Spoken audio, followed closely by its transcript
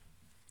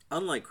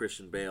unlike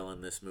Christian Bale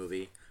in this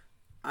movie,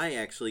 I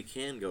actually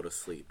can go to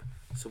sleep.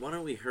 So why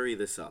don't we hurry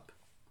this up?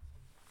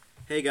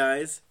 Hey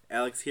guys,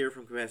 Alex here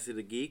from Capacity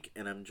to Geek,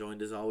 and I'm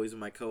joined as always with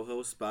my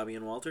co-hosts Bobby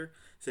and Walter.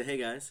 Say hey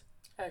guys.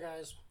 Hey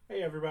guys.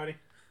 Hey everybody.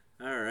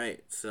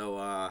 Alright,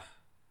 so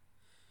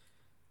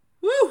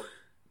woo!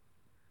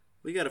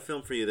 We got a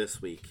film for you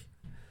this week.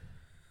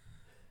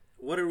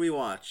 What did we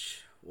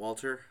watch,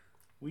 Walter?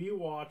 We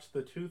watched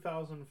the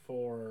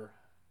 2004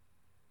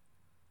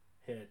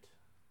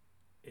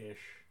 hit-ish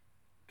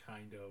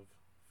kind of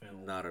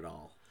film. Not at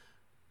all.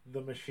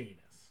 The Machinist.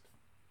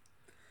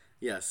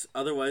 Yes,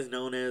 otherwise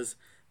known as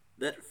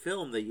that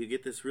film that you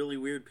get this really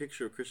weird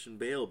picture of Christian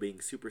Bale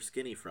being super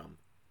skinny from.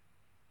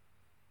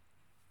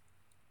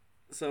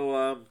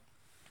 So,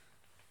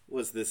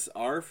 was this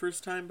our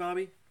first time,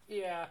 Bobby?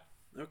 Yeah.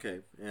 Okay,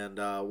 and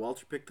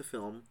Walter picked the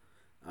film.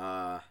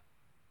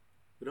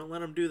 We don't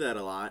let him do that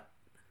a lot.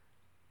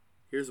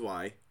 Here's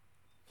why.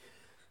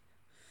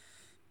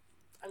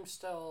 I'm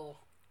still,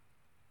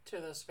 to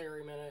this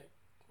very minute,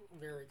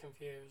 very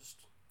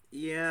confused.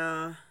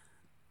 Yeah,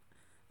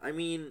 I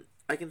mean,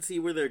 I can see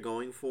where they're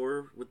going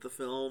for with the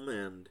film,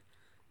 and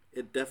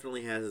it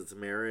definitely has its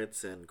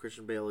merits, and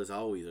Christian Bale is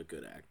always a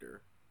good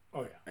actor.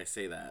 Oh, yeah. I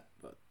say that,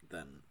 but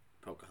then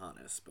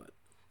Pocahontas, but...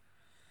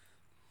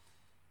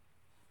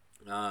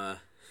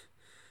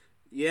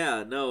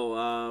 yeah,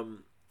 no,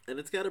 and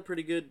it's got a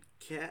pretty good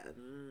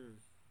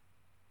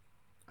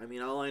I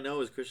mean, all I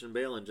know is Christian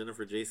Bale and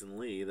Jennifer Jason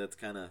Leigh. That's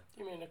kind of...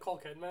 You mean Nicole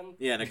Kidman?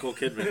 Yeah, Nicole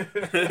Kidman.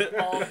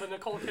 All of the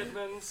Nicole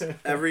Kidmans?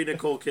 Every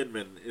Nicole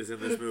Kidman is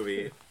in this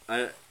movie.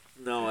 I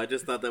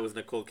just thought that was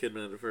Nicole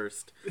Kidman at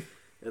first.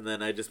 And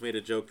then I just made a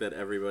joke that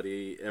every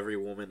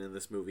woman in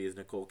this movie is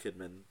Nicole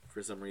Kidman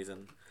for some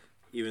reason.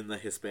 Even the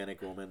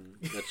Hispanic woman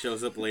that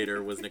shows up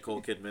later was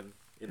Nicole Kidman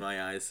in my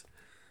eyes.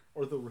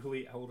 Or the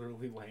really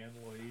elderly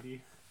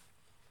landlady.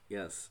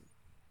 Yes.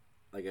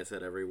 Like I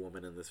said, every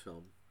woman in this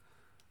film.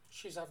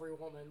 She's every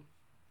woman.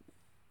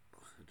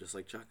 Just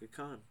like Chaka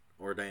Khan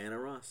or Diana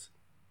Ross.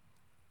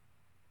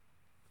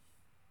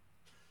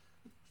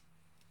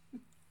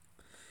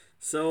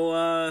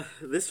 So,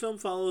 this film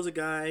follows a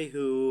guy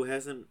who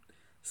hasn't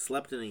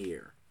slept in a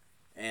year.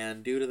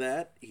 And due to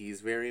that, he's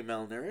very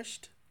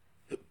malnourished.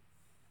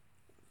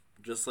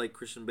 Just like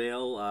Christian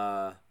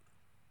Bale,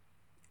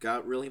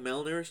 got really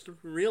malnourished in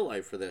real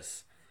life for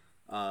this.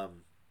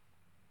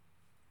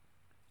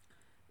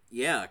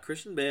 Yeah,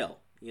 Christian Bale,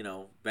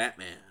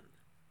 Batman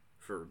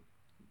for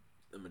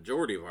the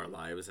majority of our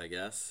lives, I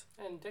guess.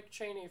 And Dick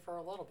Cheney for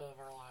a little bit of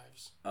our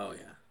lives. Oh,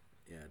 yeah.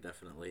 Yeah,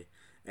 definitely.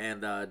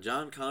 And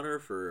John Connor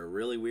for a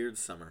really weird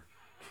summer.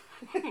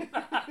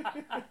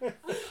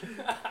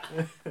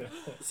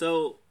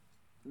 So,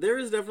 there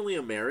is definitely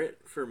a merit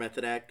for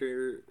method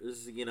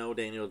actors,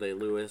 Daniel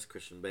Day-Lewis,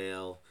 Christian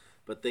Bale,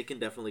 but they can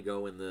definitely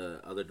go in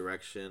the other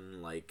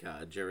direction, like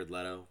Jared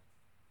Leto.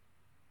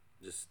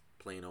 Just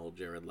plain old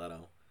Jared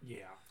Leto.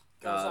 Yeah.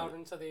 Goes out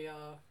into the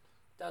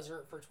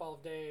desert for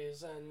 12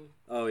 days and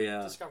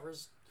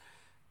discovers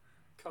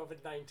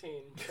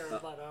COVID-19. Jared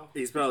Leto.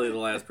 He's probably the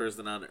last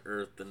person on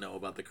Earth to know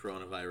about the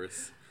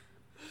coronavirus.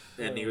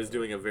 And he was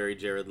doing a very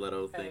Jared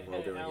Leto thing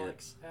while doing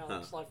Alex, it.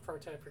 Alex, life pro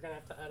tip, you're going to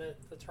have to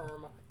edit the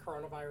term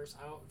coronavirus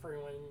out for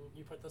when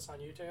you put this on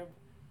YouTube.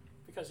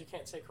 Because you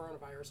can't say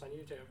coronavirus on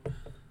YouTube.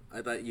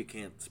 I thought you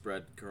can't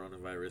spread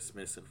coronavirus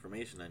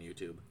misinformation on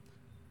YouTube.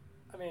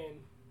 I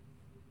mean...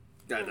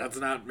 That's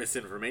not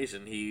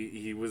misinformation.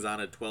 He was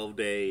on a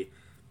 12-day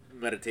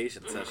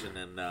meditation session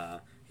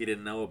and he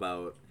didn't know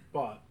about...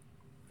 But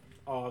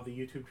the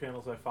YouTube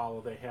channels I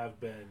follow, they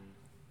have been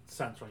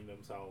censoring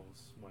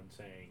themselves when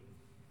saying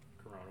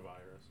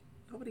coronavirus.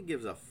 Nobody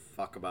gives a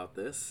fuck about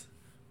this.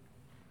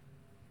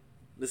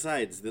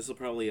 Besides, this will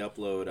probably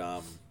upload,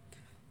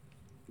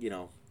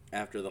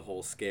 after the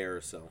whole scare,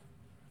 so...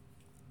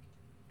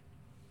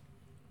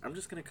 I'm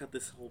just going to cut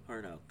this whole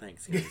part out.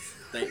 Thanks, guys.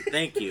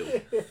 Thank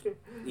you.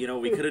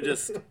 We could have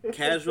just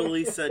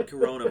casually said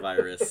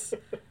coronavirus,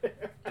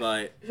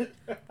 but...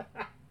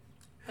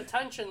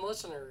 Attention,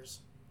 listeners.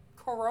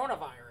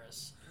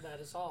 Coronavirus. That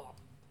is all.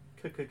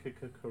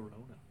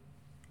 Corona.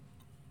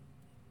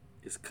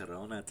 It's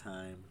Corona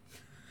time.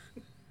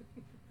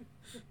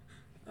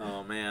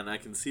 Oh, man, I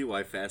can see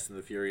why Fast and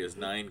the Furious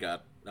 9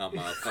 got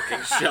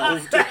fucking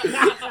shelved.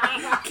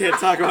 Can't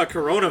talk about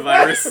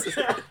coronavirus.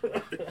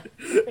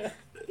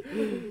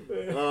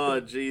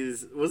 Oh,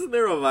 jeez. Wasn't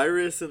there a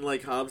virus in,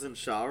 Hobbs and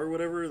Shaw or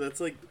whatever? That's,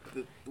 the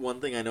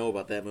one thing I know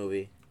about that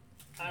movie.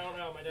 I don't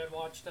know. My dad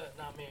watched it,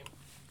 not me.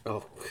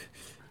 Oh,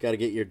 gotta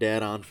get your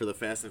dad on for the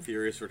Fast and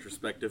Furious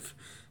retrospective.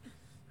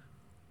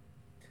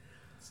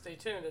 Stay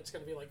tuned. It's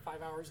going to be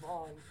 5 hours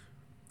long.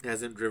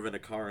 Hasn't driven a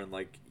car in,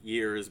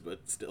 years,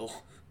 but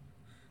still.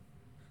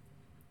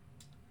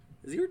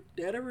 Has your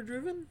dad ever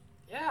driven?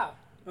 Yeah.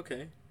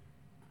 Okay.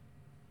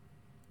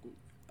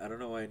 I don't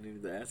know why I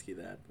needed to ask you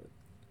that, but...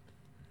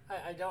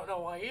 I don't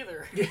know why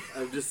either.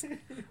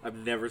 I've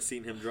never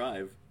seen him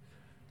drive.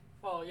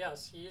 Well,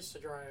 yes, he used to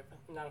drive.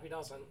 Now he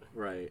doesn't.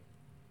 Right.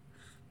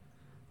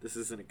 This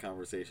isn't a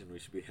conversation we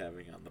should be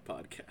having on the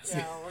podcast.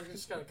 Yeah, we're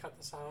just gonna cut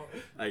this out.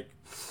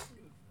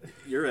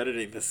 You're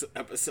editing this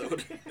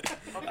episode.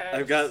 Okay.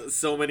 I've got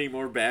so many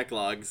more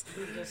backlogs.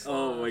 Just,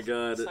 Oh my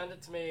god. Send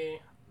it to me.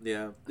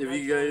 Yeah. If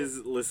you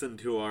guys listen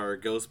to our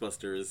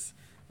Ghostbusters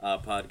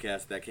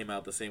podcast that came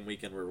out the same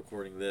weekend we're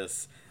recording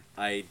this,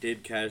 I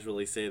did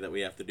casually say that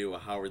we have to do a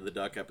Howard the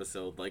Duck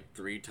episode like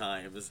 3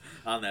 times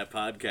on that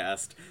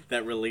podcast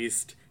that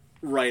released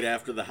right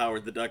after the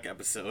Howard the Duck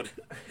episode.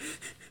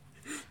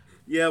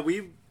 Yeah,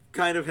 we've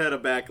kind of had a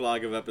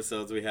backlog of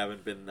episodes we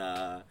haven't been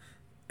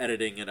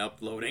editing and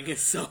uploading,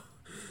 so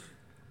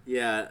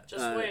yeah.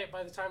 Just wait,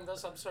 by the time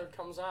this episode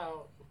comes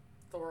out,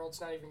 the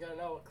world's not even gonna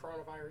know what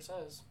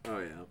coronavirus is. Oh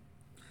yeah.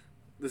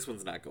 This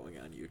one's not going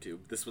on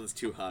YouTube. This one's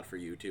too hot for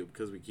YouTube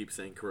because we keep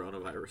saying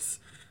coronavirus.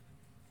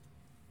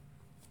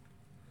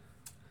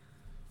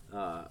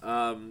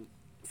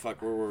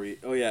 Fuck, where were we?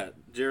 Oh yeah,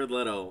 Jared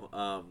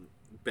Leto,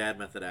 bad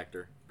method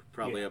actor.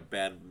 Probably a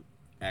bad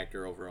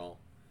actor overall.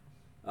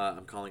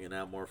 I'm calling it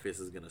now. Morpheus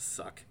is gonna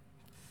suck.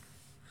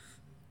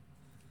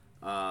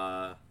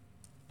 But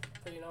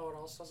you know what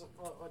else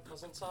what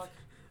doesn't suck?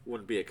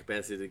 Wouldn't be a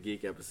Capacity to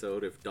Geek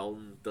episode if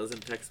Dalton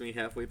doesn't text me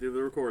halfway through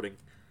the recording.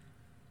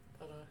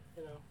 But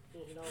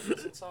you know what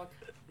doesn't suck?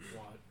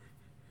 What?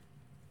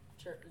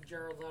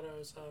 Jared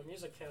Leto's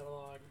music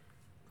catalog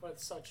with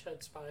such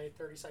hits by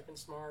 30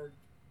 Seconds Smart.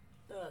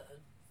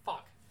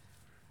 Fuck.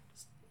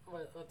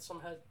 With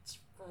some hits,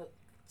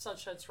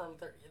 such hits from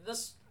 30.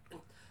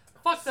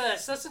 Fuck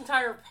this. This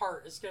entire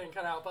part is getting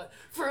cut out. But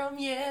from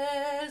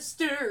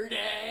yesterday,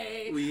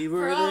 we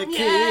were the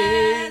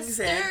kings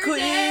and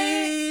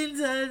queens.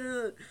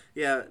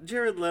 Yeah,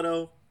 Jared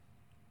Leto,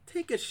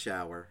 take a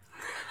shower.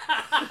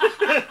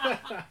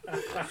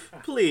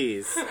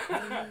 Please.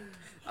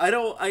 I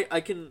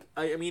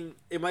mean,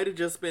 it might have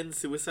just been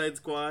Suicide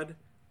Squad,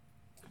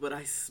 but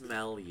I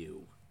smell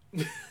you.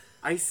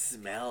 I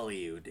smell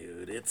you,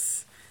 dude.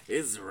 It's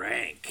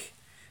rank.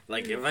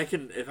 Like if I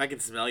can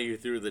smell you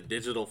through the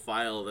digital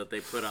file that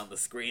they put on the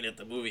screen at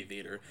the movie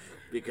theater,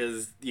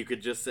 because you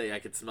could just say I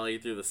could smell you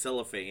through the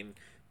cellophane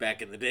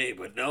back in the day,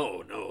 but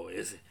no,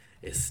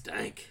 it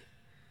stank.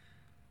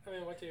 I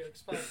mean, what do you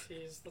expect?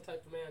 He's the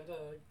type of man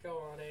to go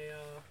on a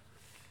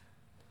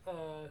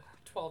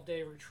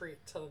 12-day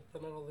retreat to the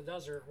middle of the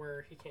desert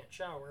where he can't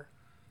shower.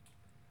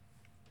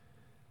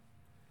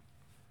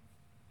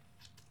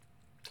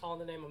 All in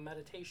the name of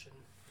meditation.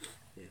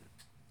 Yeah.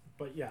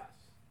 But yes.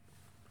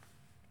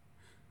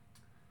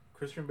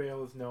 Christian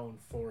Bale is known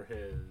for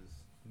his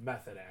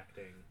method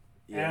acting,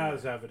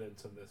 as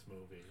evidence in this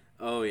movie.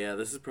 Oh yeah,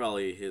 this is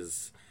probably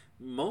his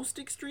most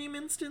extreme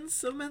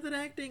instance of method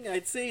acting.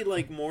 I'd say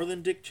like more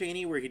than Dick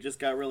Cheney, where he just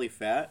got really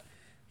fat.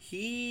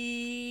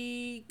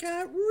 He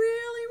got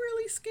really,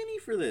 really skinny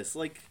for this,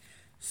 like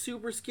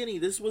super skinny.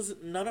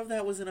 None of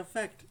that was in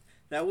effect.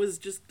 That was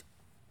just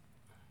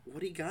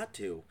what he got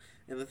to.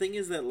 And the thing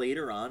is that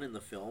later on in the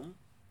film,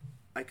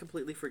 I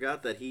completely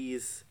forgot that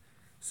he's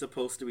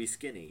supposed to be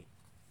skinny.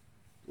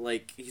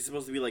 Like, he's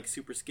supposed to be, like,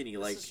 super skinny.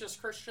 This is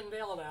just Christian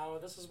Bale now.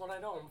 This is what I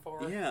know him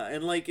for. Yeah,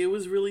 and, like, it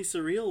was really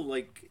surreal.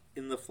 Like,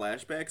 in the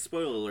flashback,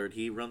 spoiler alert,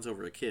 he runs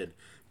over a kid.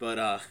 But,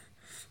 I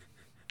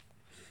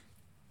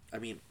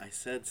mean, I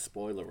said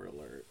spoiler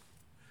alert.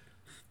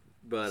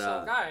 But,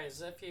 so,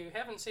 guys, if you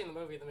haven't seen the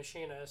movie The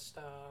Machinist,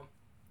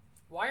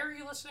 why are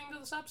you listening to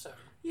this episode?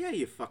 Yeah,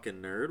 you fucking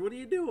nerd. What are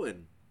you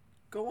doing?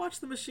 Go watch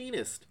The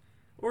Machinist.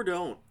 Or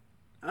don't.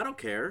 I don't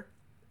care.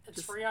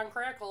 It's free on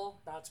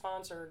Crackle, not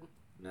sponsored.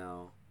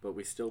 No, but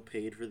we still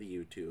paid for the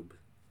YouTube.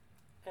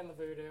 And the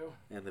Voodoo.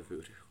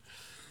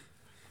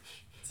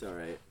 It's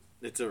alright.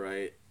 It's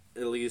alright.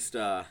 At least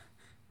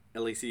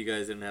you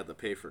guys didn't have to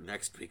pay for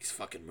next week's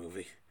fucking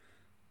movie.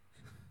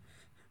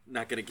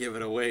 Not gonna give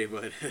it away,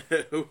 but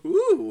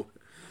woo!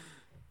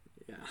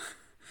 Yeah.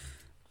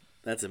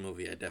 That's a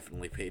movie I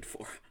definitely paid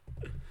for.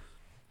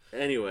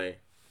 Anyway.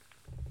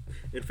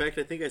 In fact,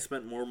 I think I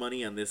spent more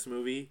money on this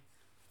movie,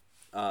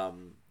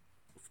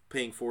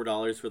 paying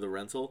 $4 for the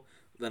rental,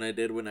 than I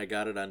did when I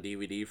got it on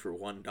DVD for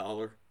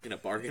 $1 in a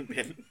bargain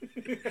bin.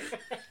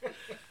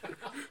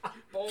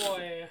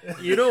 Boy.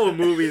 You know a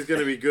movie's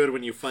gonna be good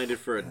when you find it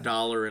for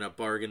 $1 in a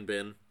bargain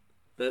bin.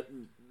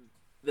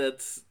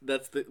 That's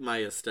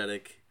my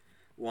aesthetic.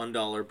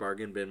 $1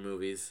 bargain bin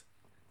movies.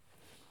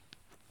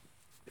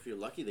 If you're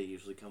lucky, they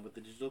usually come with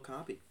the digital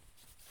copy.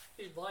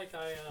 If you'd like,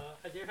 I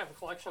do have a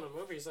collection of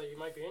movies that you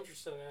might be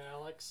interested in,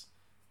 Alex.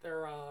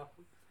 They're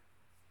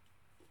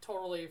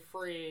totally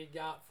free,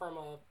 got from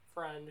a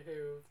friend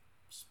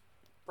whose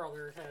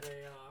brother had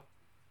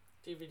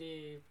a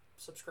DVD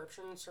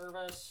subscription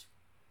service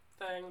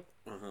thing.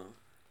 Uh-huh.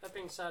 That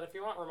being said, if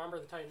you want Remember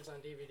the Titans on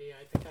DVD,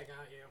 I think I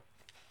got you.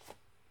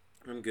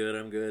 I'm good.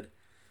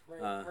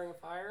 Ring of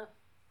Fire?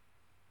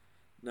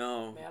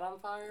 No. Man on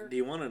Fire? Do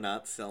you want to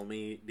not sell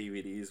me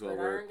DVDs while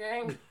Gridiron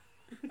Gang?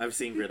 I've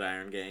seen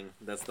Gridiron Gang.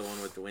 That's the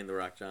one with Dwayne The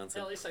Rock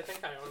Johnson. At least I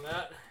think I own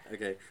that.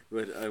 Okay,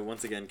 but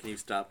once again, can you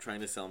stop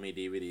trying to sell me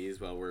DVDs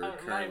while we're I'm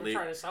currently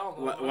not even trying to sell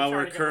them. while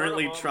we're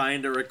currently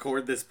trying to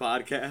record this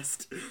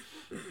podcast?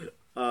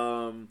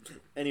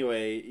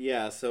 Anyway,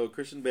 yeah, so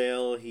Christian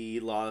Bale, he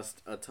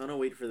lost a ton of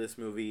weight for this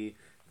movie.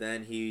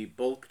 Then he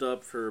bulked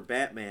up for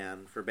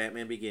Batman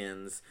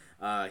Begins.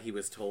 He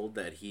was told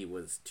that he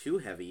was too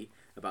heavy,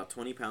 about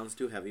 20 pounds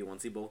too heavy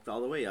once he bulked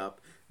all the way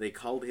up. They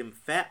called him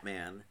Fat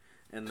Man,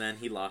 and then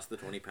he lost the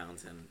 20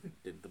 pounds and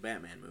did the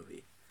Batman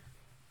movie.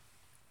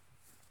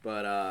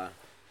 But,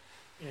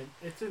 And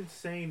it's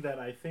insane that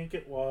I think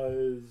it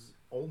was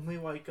only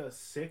like a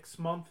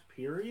 6-month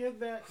period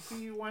that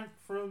he went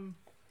from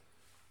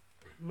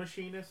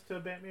Machinist to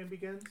Batman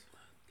Begins.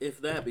 if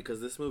that,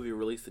 because this movie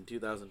released in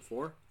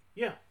 2004,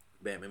 Yeah.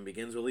 Batman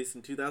Begins released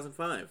in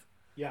 2005.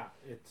 Yeah,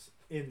 it's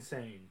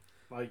insane.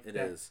 Like, It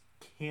that is.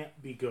 can't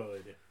be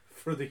good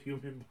for the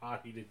human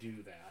body to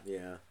do that.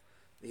 Yeah.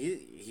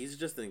 He's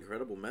just an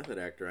incredible method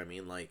actor. I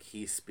mean, like,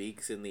 he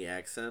speaks in the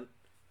accent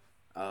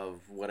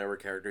of whatever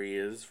character he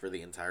is for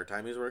the entire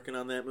time he's working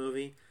on that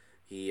movie.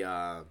 He,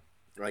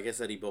 like I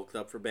said, he bulked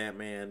up for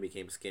Batman,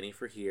 became skinny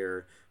for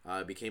here,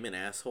 became an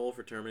asshole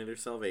for Terminator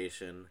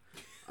Salvation,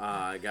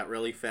 got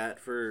really fat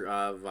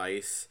for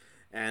Vice,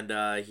 and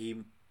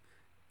he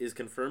is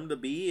confirmed to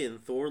be in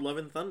Thor Love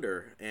and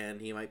Thunder, and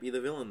he might be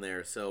the villain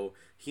there, so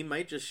he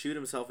might just shoot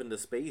himself into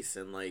space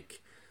and,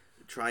 like,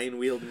 try and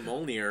wield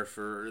Mjolnir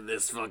for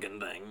this fucking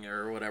thing,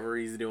 or whatever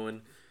he's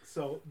doing.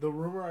 So, the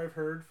rumor I've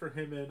heard for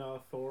him in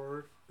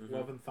Thor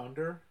Love and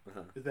Thunder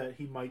is that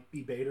he might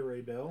be Beta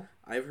Ray Bill.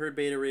 I've heard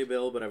Beta Ray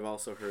Bill, but I've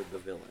also heard the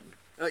villain.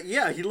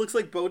 Yeah, he looks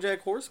like BoJack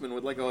Horseman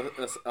with, like,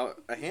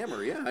 a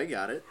hammer. Yeah, I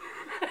got it.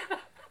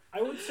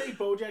 I would say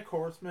BoJack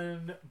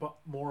Horseman, but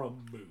more a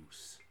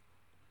moose.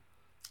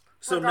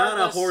 So not a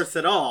Regardless, horse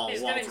at all,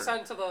 He's Walter. getting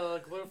sent to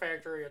the glue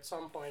factory at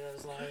some point in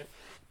his life.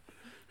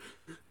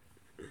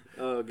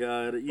 Oh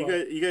god,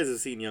 you guys have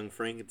seen Young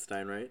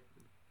Frankenstein, right?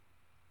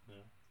 No.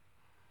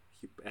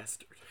 You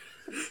bastard.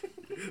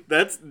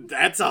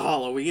 That's a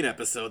Halloween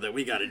episode that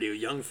we got to do.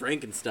 Young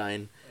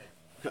Frankenstein,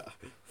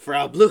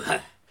 Frau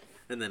Blücher,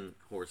 and then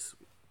horse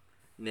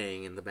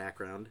neighing in the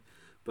background.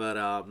 But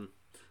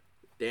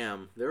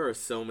damn, there are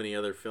so many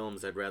other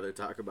films I'd rather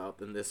talk about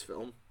than this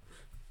film.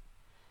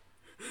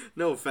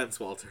 No offense,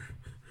 Walter.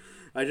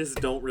 I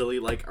just don't really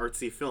like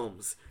artsy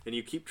films, and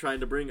you keep trying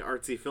to bring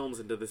artsy films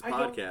into this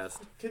podcast. I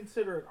don't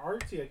consider it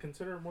artsy. I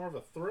consider it more of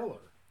a thriller.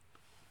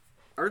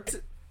 Arts.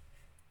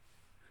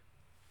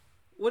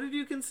 What did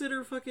you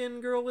consider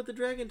fucking Girl with the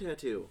Dragon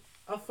Tattoo?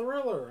 A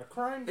thriller, a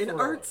crime An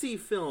thriller. artsy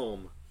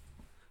film.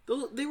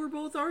 They were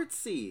both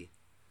artsy.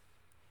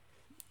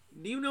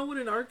 Do you know what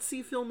an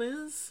artsy film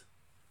is?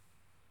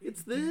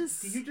 It's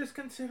this. Do you just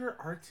consider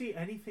artsy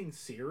anything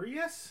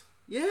serious?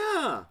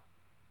 Yeah.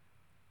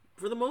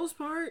 For the most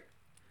part.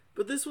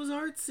 But this was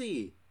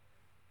artsy.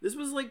 This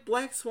was like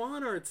Black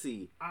Swan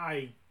artsy.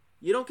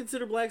 You don't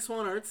consider Black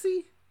Swan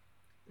artsy?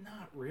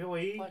 Not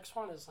really. Black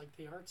Swan is like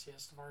the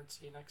artsiest of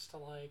artsy next to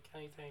like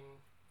anything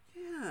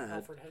Yeah.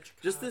 Alfred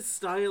Hitchcock. Just this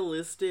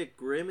stylistic,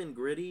 grim and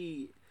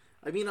gritty.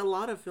 I mean, a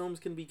lot of films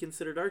can be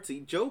considered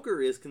artsy.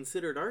 Joker is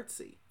considered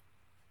artsy.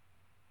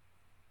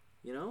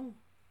 You know?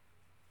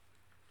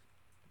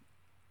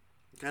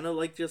 Kind of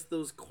like just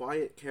those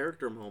quiet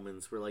character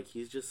moments where, like,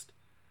 he's just...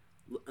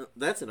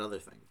 That's another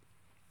thing.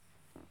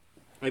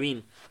 I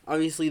mean,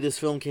 obviously this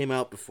film came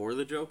out before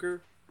the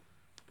Joker,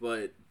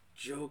 but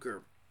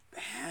Joker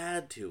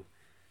had to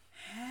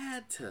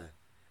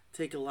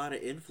take a lot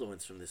of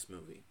influence from this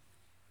movie.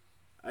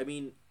 I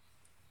mean,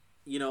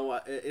 you know,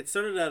 it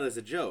started out as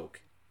a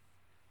joke,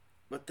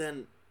 but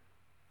then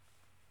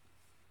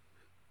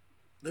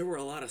there were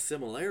a lot of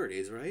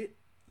similarities, right?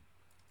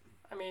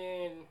 I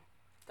mean,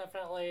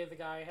 definitely the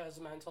guy has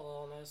a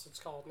mental illness. It's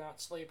called not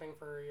sleeping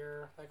for a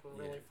year. That can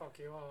really fuck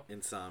you up.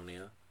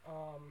 Insomnia.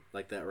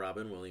 Like that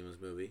Robin Williams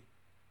movie.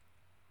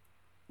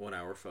 1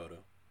 Hour Photo.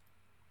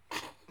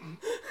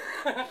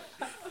 I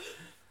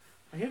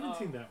haven't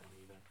seen that one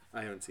either.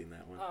 I haven't seen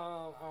that one.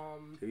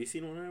 Have you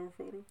seen 1 Hour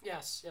Photo?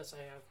 Yes,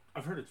 I have.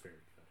 I've heard it's very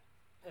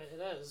good.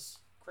 It is.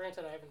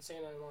 Granted, I haven't seen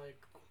it in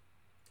like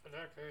a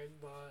decade,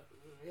 but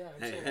yeah,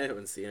 I've I seen it.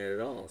 haven't seen it at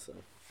all, so.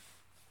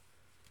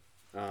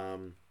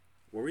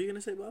 What were you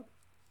gonna say, Bob?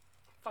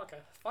 Fuck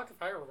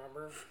if I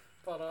remember.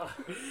 But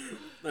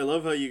I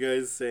love how you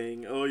guys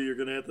saying, "Oh, you're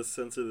gonna have to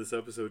censor this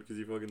episode because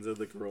you fucking said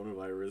the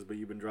coronavirus," but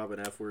you've been dropping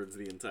F words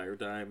the entire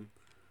time.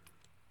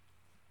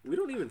 We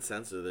don't even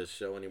censor this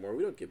show anymore.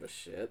 We don't give a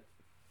shit.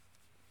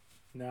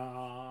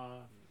 Nah.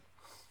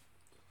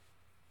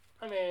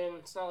 I mean,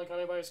 it's not like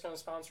anybody's gonna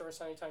sponsor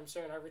us anytime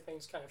soon.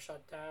 Everything's kind of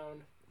shut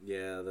down.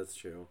 Yeah, that's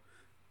true.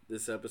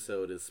 This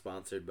episode is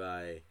sponsored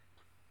by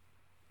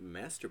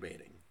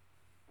masturbating.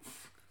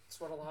 It's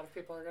what a lot of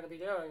people are going to be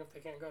doing if they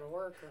can't go to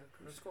work or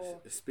go to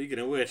school. Speaking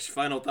of which,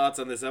 final thoughts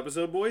on this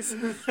episode, boys?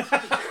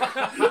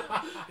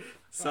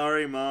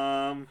 Sorry,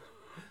 Mom.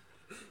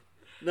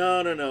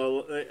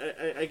 No.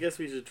 I guess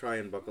we should try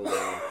and buckle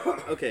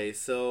down. Okay,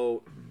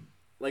 so,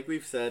 like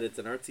we've said, it's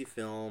an artsy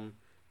film.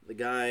 The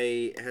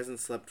guy hasn't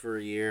slept for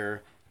a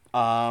year.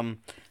 I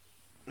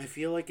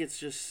feel like it's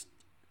just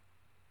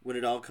when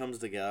it all comes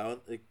together,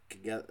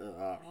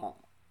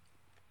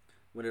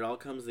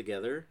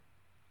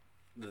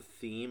 the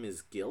theme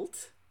is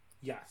guilt?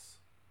 Yes.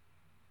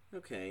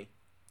 Okay.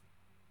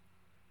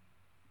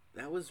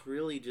 That was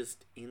really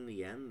just in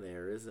the end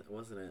there,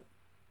 wasn't it?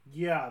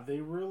 Yeah, they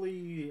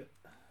really...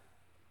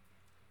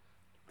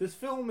 This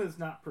film is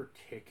not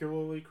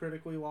particularly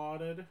critically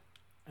lauded,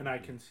 and I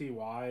can see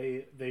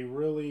why. They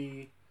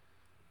really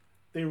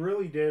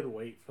did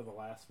wait for the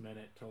last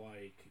minute to,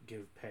 like,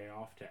 give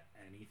payoff to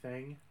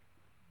anything.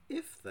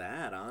 If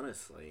that,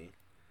 honestly.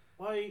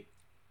 Like,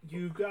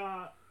 you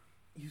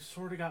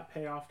sort of got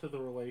payoff to the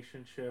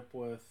relationship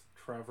with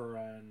Trevor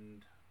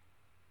and,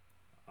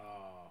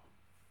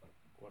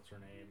 what's her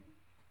name?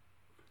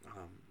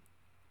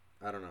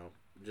 I don't know.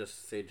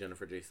 Just say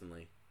Jennifer Jason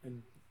Leigh.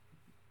 And,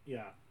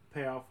 yeah,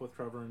 payoff with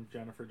Trevor and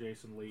Jennifer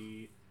Jason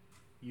Leigh.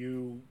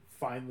 You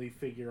finally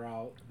figure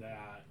out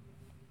that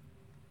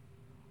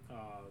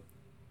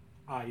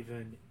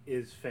Ivan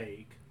is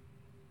fake.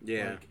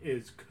 Yeah. Like,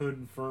 is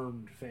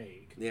confirmed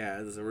fake. Yeah,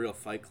 it was a real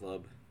Fight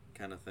Club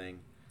kind of thing.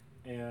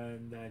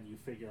 And then you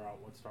figure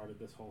out what started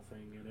this whole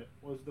thing, and it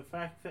was the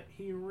fact that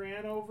he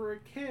ran over a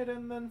kid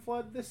and then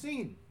fled the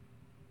scene.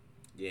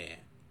 Yeah.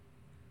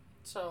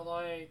 So,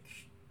 like...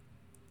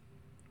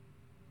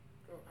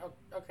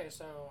 Okay,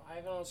 so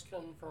Ivan was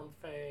confirmed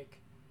fake.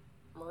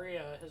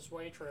 Maria, his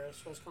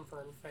waitress, was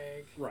confirmed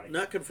fake. Right.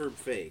 Not confirmed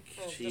fake.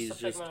 It's She's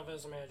just a figment of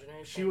his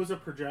imagination. She was a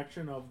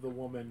projection of the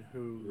woman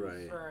whose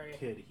Right.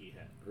 kid he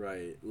hit.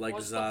 Right. Like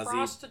was Zazie. the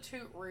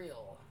prostitute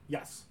real?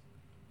 Yes.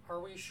 Are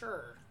we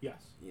sure?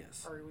 Yes.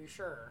 Yes. Are we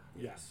sure?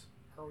 Yes.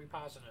 Are we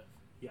positive?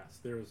 Yes.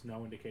 There is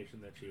no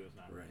indication that she was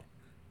not real. Right.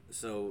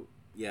 So,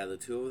 yeah, the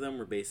two of them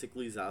were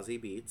basically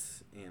Zazie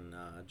Beetz and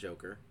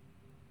Joker.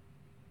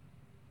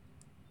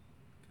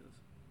 Because,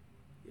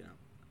 you know,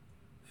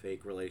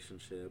 fake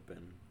relationship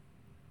and,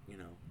 you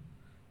know,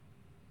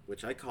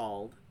 which I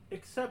called.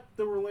 Except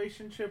the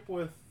relationship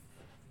with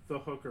the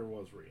hooker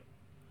was real.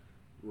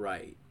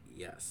 Right.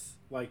 Yes.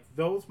 Like,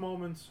 those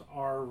moments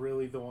are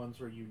really the ones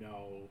where you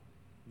know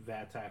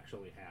that's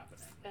actually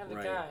happening. And the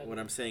Right. guy. What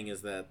I'm saying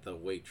is that the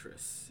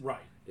waitress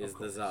Right. is of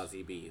the course.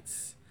 Zazie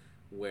Beetz,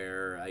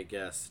 where I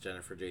guess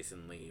Jennifer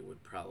Jason Leigh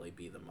would probably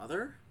be the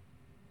mother.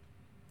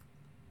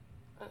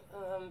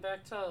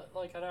 Back to,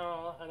 like, I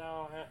know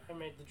I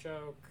made the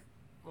joke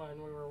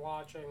when we were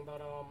watching,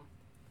 but,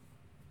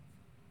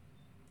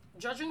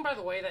 judging by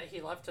the way that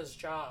he left his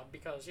job,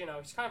 because, you know,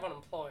 he's kind of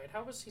unemployed,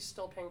 how was he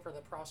still paying for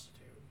the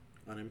prostitute?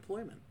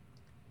 Unemployment.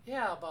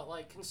 Yeah, but,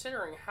 like,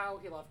 considering how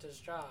he left his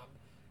job,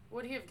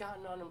 would he have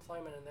gotten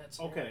unemployment in that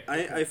scenario?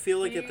 Okay. I feel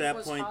like He at that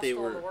was point they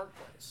hostile in were. the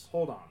workplace.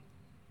 Hold on.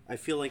 I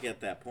feel like at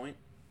that point,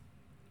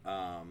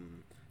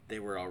 they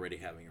were already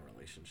having a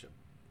relationship.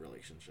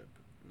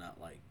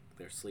 Not like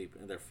they're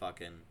sleeping, they're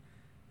fucking.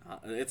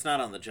 It's not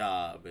on the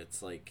job.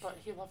 It's like But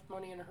he left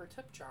money in her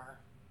tip jar.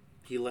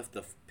 he left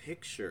the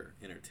picture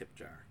in her tip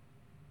jar.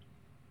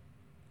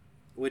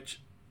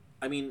 Which,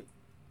 I mean,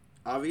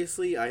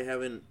 obviously I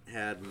haven't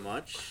had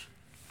much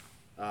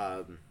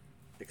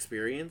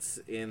experience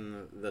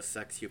in the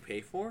sex you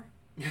pay for,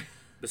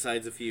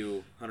 besides a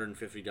few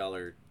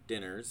 $150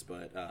 dinners,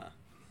 but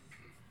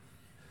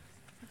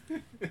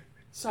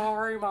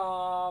Sorry,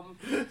 Mom.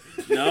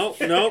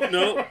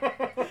 no.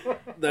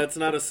 That's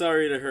not a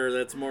sorry to her.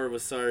 That's more of a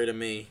sorry to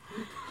me.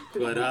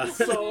 But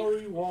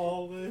Sorry,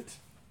 wallet.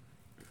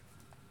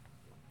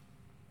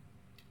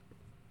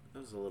 that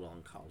was a little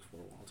uncalled for,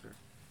 Walter.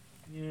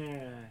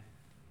 Yeah.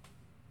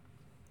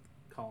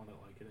 Calling it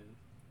like it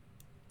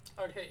is.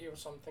 I'd hit you with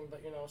something,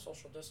 but, you know,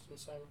 social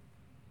distancing.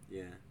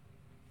 Yeah.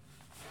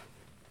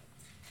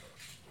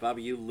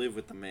 Bobby, you live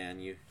with the man.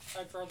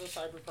 I throw this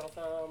ibuprofen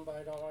on, but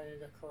I don't want you to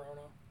get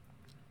corona.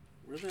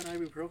 Where'd that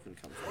ibuprofen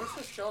come from? Where's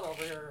this shown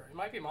over here? It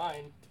might be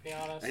mine, to be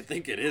honest. I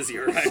think it is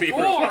your ibuprofen.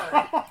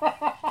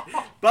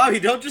 Score! Bobby,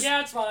 don't just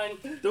Yeah, it's mine.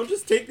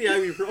 take the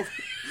ibuprofen.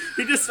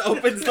 He just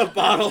opens the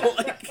bottle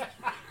like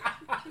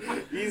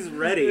he's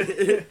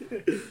ready.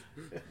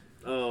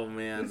 Oh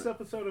man. This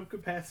episode of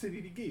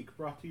Capacity to Geek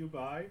brought to you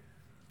by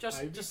Just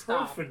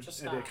stop. Ibuprofen Just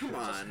stop. addiction. Come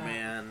Just on, stop.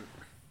 man.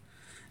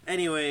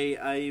 Anyway,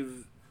 I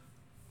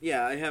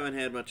haven't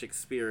had much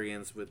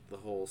experience with the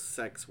whole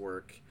sex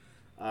work.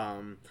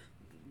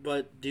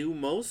 But do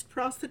most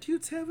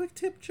prostitutes have a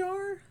tip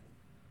jar?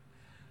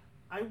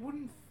 I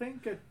wouldn't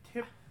think a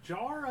tip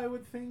jar. I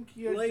would think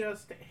you Like-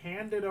 just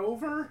hand it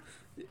over.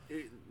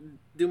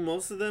 Do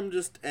most of them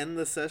just end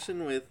the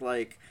session with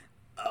like,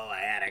 "Oh, I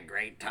had a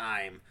great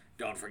time.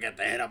 Don't forget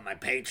to hit up my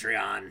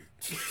Patreon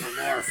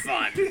for more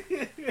fun."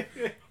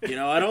 You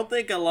know, I don't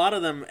think a lot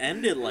of them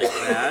end it like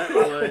that.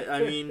 But,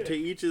 I mean, to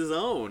each his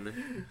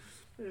own.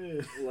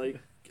 Like,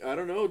 I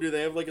don't know. Do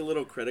they have like a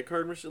little credit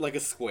card machine, like a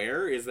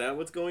Square? Is that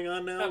what's going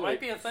on now? That Like- might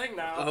be a thing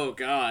now. Oh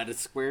God,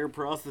 Square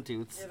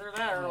prostitutes. Either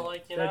that or,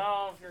 like, you That-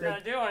 know, if you're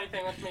that- going to do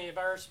anything with me, you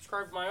better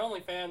subscribe to my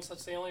OnlyFans.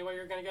 That's the only way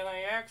you're going to get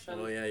any action.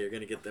 Oh yeah, you're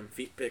gonna get them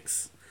feet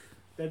pics.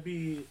 That'd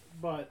be,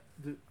 but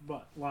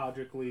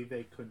logically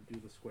they couldn't do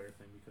the Square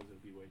thing because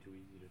it'd be way too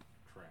easy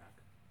to track.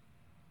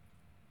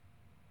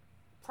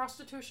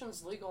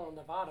 Prostitution's legal in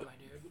Nevada, my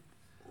dude.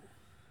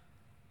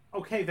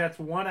 Okay, that's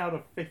 1 out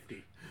of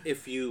 50.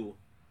 If you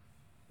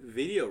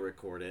video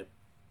record it,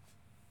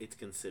 it's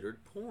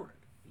considered porn,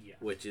 Yes.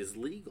 which is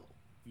legal.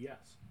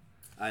 Yes.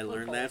 I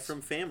learned that Loopholes.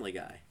 from Family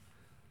Guy.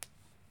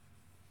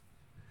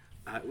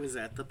 I was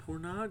at the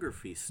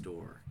pornography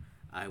store.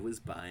 I was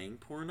buying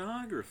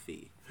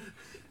pornography.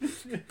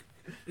 Thank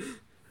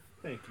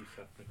you,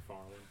 Seth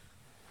MacFarlane.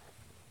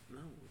 No,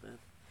 that...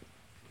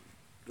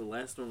 The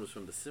last one was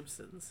from The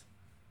Simpsons.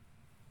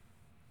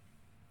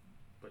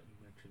 But you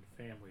mentioned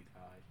Family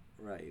Guy.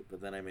 Right,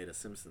 but then I made a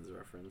Simpsons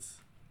reference.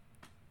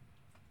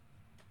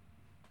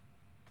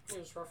 He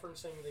was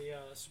referencing the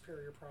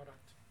superior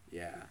product.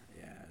 Yeah,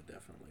 it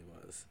definitely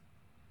was.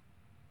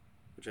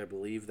 Which I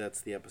believe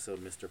that's the episode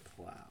Mr.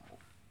 Plow.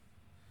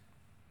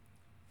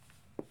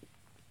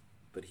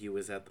 But he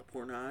was at the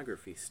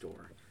pornography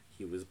store.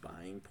 He was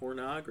buying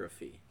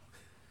pornography.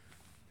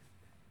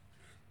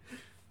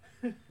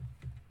 That's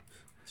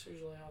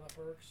usually how that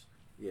works.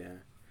 Yeah.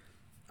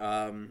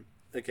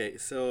 Okay,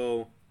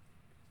 so...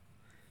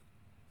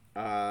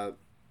 yeah,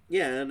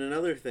 and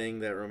another thing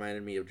that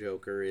reminded me of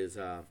Joker is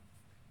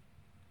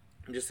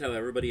just how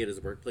everybody at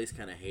his workplace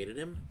kind of hated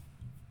him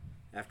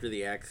after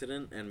the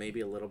accident, and maybe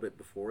a little bit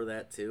before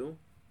that, too.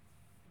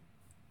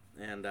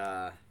 And,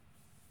 yeah.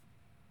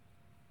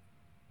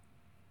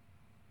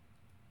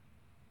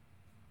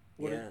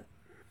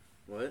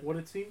 What? What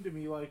it seemed to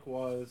me like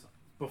was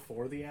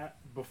before the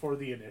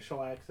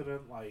initial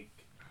accident, like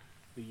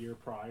the year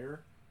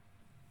prior,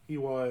 he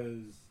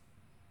was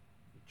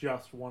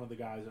just one of the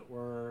guys at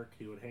work.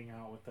 He would hang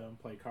out with them,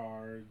 play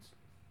cards.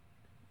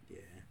 Yeah.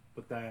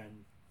 But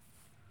then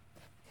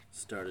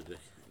Started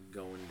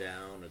going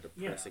down a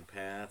depressing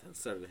path and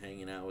started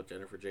hanging out with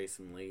Jennifer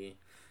Jason Leigh.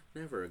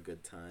 Never a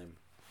good time.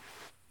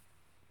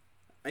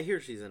 I hear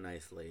she's a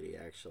nice lady,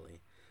 actually.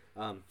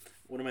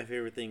 One of my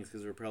favorite things,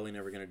 because we're probably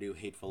never going to do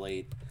Hateful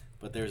Eight,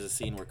 but there's a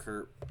scene where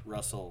Kurt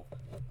Russell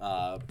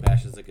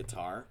bashes a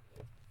guitar.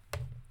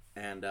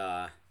 And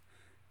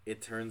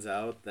it turns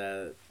out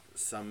that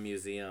some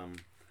museum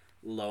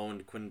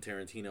loaned Quentin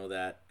Tarantino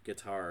that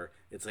guitar.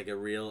 It's like a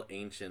real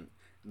ancient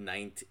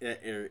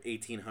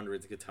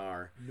 1800s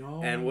guitar.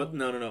 no, And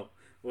no.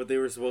 What they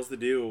were supposed to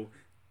do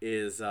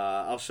is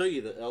I'll show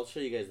you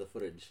guys the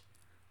footage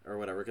or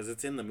whatever, because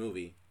it's in the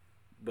movie.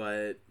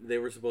 But they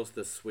were supposed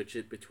to switch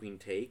it between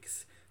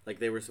takes. Like,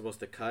 they were supposed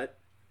to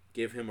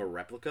give him a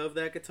replica of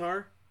that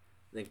guitar,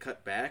 then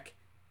cut back,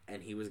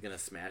 and he was gonna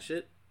smash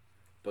it.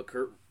 But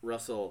Kurt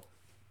Russell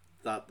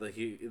thought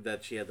that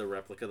she had the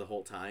replica the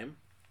whole time,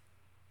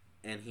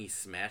 and he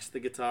smashed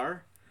the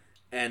guitar.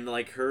 And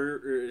like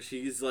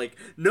she's like,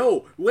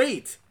 no,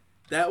 wait,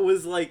 that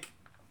was like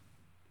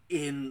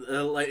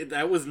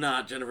that was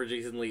not Jennifer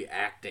Jason Leigh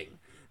acting.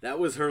 That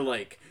was her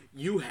like,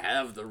 you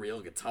have the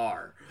real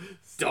guitar,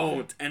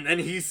 don't. And then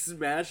he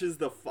smashes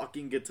the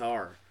fucking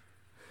guitar.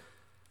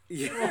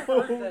 Yeah.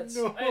 no.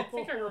 I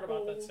think I heard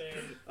about that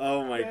scene.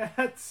 Oh my.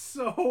 That's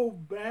so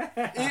bad.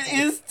 It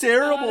is But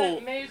terrible.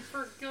 it made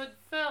for good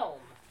film.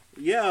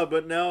 Yeah,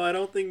 but now I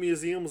don't think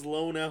museums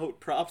loan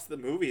out props to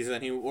movies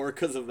anymore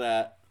because of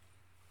that.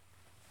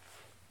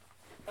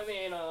 I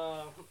mean,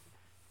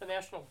 the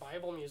National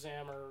Bible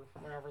Museum or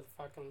whatever the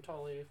fucking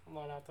totally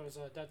loan out those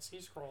Dead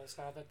Sea Scrolls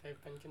now that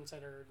they've been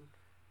considered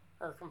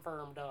or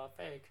confirmed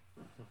fake.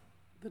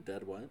 The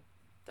dead what?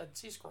 Dead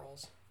Sea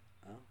Scrolls.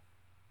 Oh.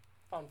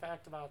 Fun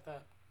fact about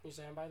that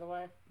museum, by the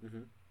way.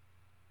 Mm-hmm.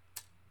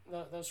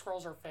 Those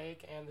scrolls are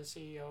fake, and the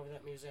CEO of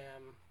that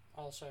museum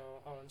also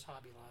owns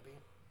Hobby Lobby.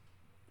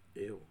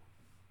 Ew.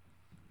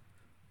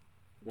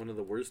 One of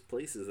the worst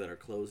places that are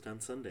closed on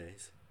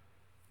Sundays.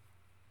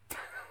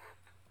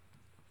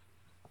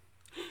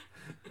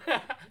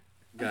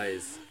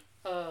 Guys,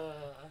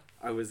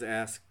 I was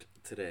asked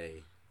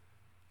today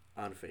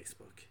on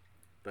Facebook,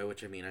 by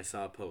which I mean I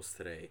saw a post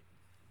today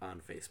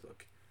on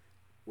Facebook.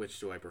 Which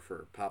do I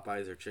prefer,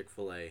 Popeyes or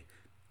Chick-fil-A?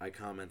 I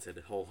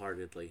commented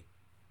wholeheartedly,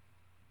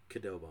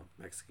 Qdoba,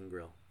 Mexican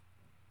Grill.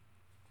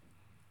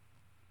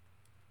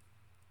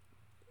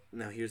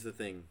 Now here's the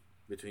thing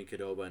between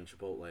Qdoba and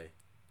Chipotle.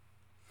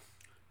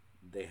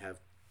 They have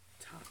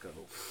taco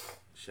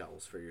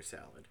shells for your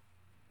salad.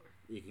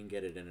 You can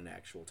get it in an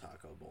actual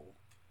taco bowl.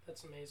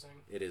 That's amazing.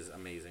 It is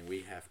amazing.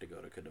 We have to go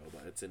to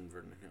Qdoba. It's in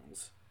Vernon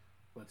Hills.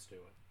 Let's do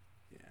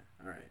it.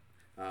 Yeah,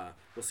 alright.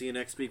 We'll see you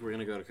next week. We're going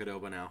to go to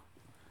Qdoba now.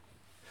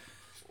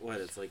 What,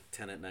 it's like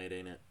 10 at night,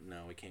 ain't it?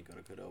 No, we can't go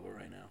to Qdoba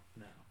right now.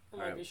 No. It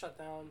might Alright. be shut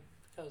down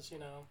because,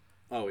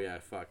 Oh, yeah,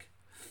 fuck.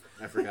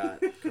 I forgot.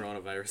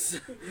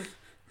 Coronavirus.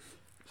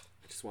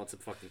 I just want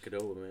some fucking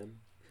Qdoba, man.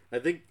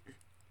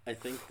 I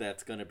think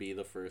that's going to be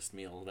the first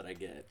meal that I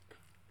get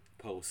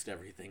post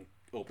everything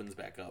opens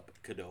back up.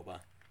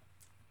 Qdoba.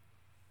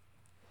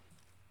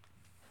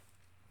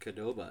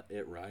 Qdoba.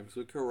 It rhymes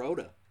with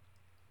Corona.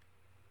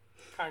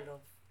 kind of.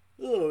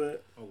 A little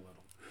bit. A little.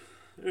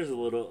 There's a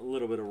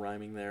little bit of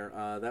rhyming there.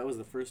 That was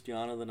the first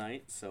yawn of the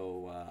night,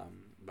 so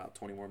about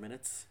 20 more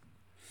minutes.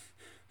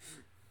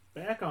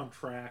 Back on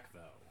track, though.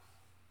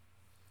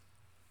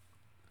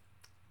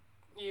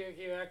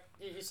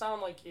 You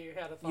sound like you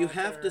had a thought You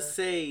have there. to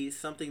say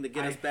something to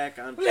get us back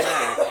on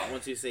track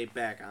once you say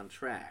back on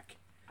track.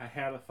 I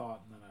had a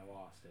thought and then I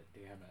lost it.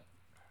 Damn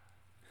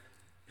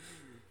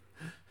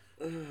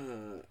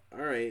it.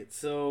 Alright,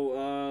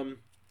 so,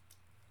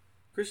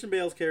 Christian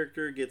Bale's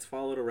character gets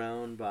followed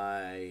around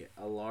by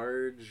a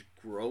large,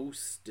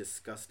 gross,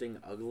 disgusting,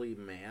 ugly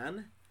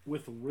man.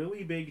 With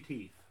really big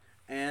teeth.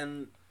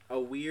 And a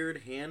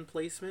weird hand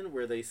placement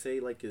where they say,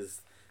 like,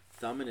 his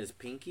thumb and his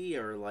pinky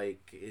are,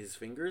 like, his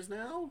fingers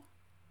now?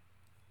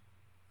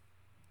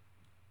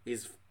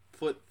 His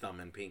foot, thumb,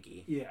 and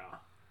pinky. Yeah.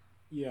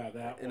 Yeah,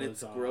 that and was...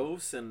 it's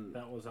gross and...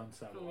 That was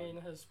unsettling. I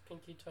mean, his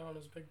pinky toe and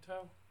his big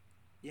toe.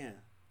 Yeah,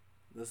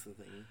 that's the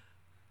thing.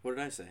 What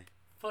did I say?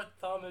 Foot,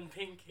 thumb, and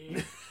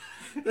pinky.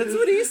 That's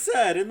what he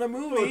said in the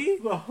movie.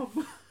 Foot,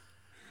 thumb.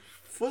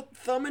 Foot,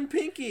 thumb, and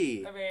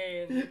pinky. I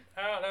mean,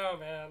 I don't know,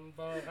 man,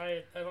 but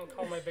I don't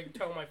call my big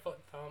toe my foot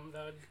thumb.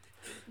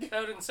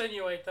 That would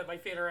insinuate that my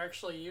feet are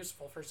actually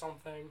useful for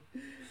something.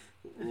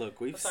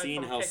 Look, we've Aside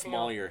seen from how kicking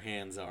small up. your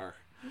hands are.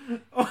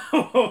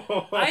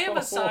 I am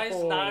a size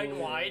 9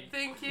 wide,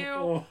 thank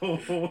you.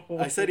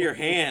 I said your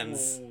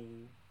hands.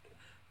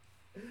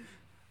 I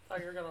thought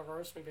you were going to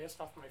roast me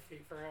based off my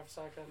feet for half a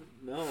second.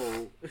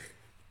 No.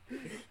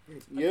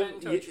 I've been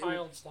to a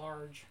child's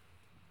large.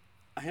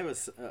 I have a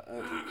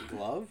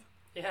glove?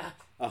 Yeah.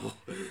 Oh.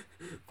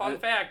 Fun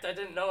fact, I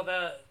didn't know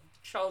that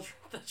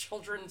the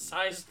children's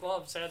sized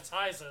gloves had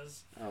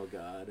sizes. Oh,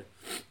 God.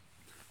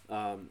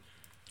 I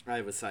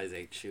have a size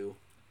 8 shoe.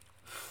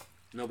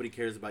 Nobody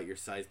cares about your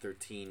size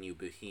 13, you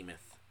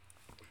behemoth.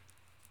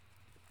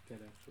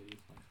 That actually is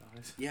my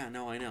size. Yeah,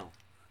 no, I know.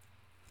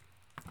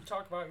 You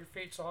talk about your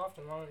feet so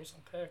often, why don't you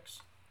some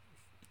pics?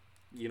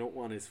 You don't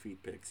want his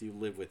feet pics. You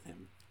live with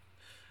him.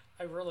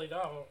 I really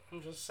don't.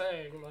 I'm just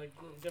saying, like,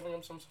 giving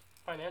him some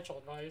financial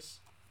advice.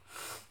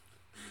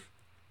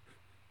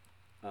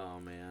 Oh,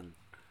 man.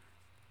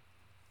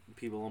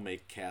 People will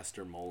make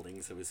caster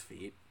moldings of his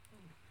feet.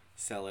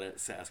 Sell it at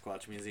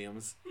Sasquatch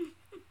museums.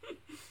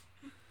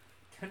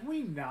 Can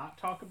we not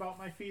talk about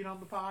my feet on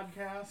the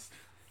podcast?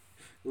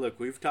 Look,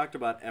 we've talked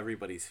about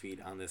everybody's feet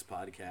on this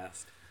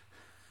podcast.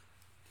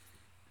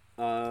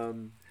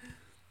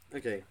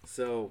 Okay,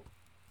 so...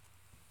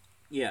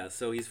 Yeah,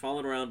 so he's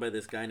followed around by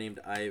this guy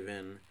named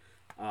Ivan.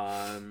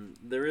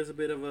 There is a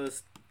bit of a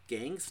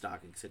gang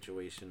stalking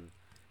situation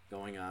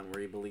going on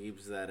where he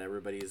believes that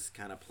everybody's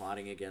kind of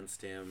plotting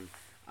against him.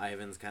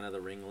 Ivan's kind of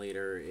the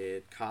ringleader.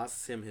 It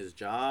costs him his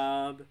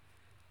job,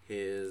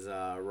 his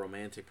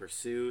romantic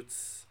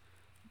pursuits,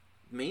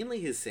 mainly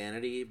his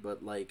sanity,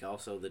 but like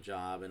also the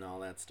job and all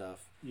that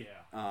stuff.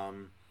 Yeah.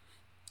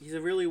 He's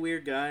a really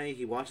weird guy.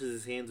 He washes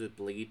his hands with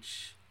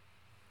bleach.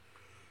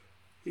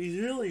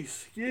 He's really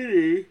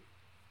skinny.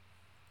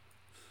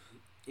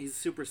 He's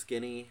super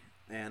skinny,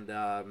 and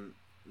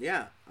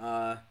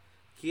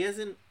he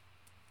hasn't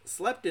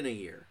slept in a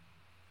year.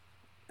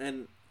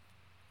 And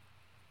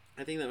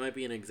I think that might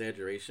be an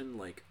exaggeration,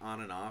 like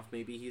on and off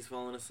maybe he's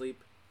fallen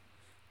asleep.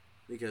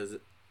 Because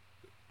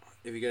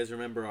if you guys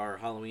remember our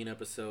Halloween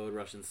episode,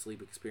 Russian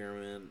Sleep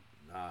Experiment,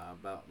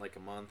 about like a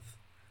month,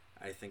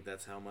 I think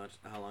that's how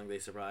long they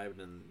survived,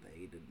 and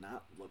they did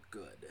not look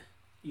good.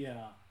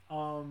 Yeah.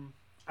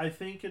 I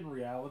think in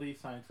reality,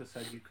 scientists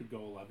said you could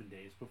go 11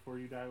 days before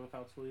you die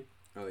without sleep.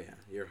 Oh yeah,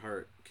 your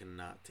heart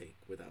cannot take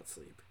without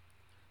sleep.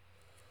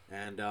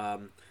 And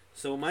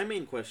so my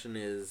main question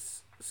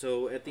is,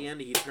 so at the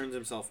end he turns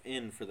himself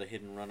in for the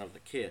hit and run of the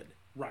kid.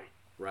 Right.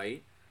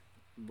 Right?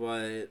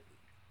 But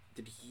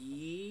did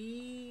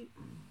he...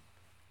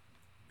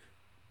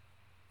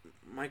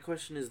 My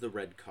question is the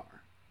red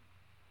car.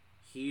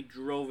 He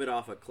drove it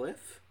off a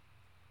cliff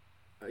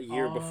a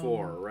year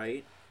before,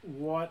 right?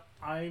 What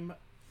I'm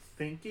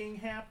thinking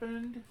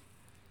happened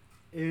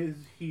is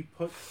he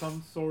put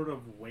some sort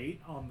of weight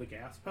on the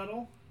gas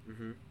pedal,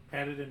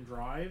 had it in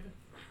drive,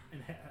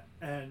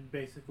 and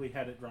basically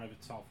had it drive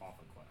itself off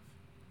a cliff.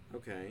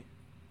 Okay.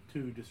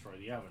 To destroy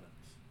the evidence.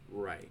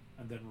 Right.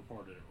 And then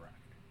reported it wrecked.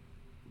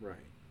 Right.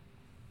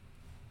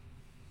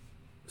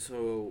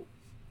 So,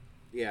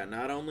 yeah,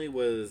 not only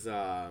was...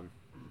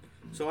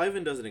 so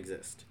Ivan doesn't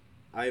exist.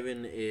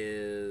 Ivan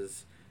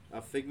is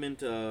a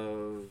figment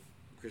of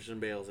Christian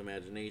Bale's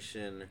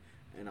imagination,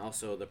 and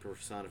also the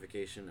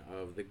personification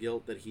of the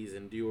guilt that he's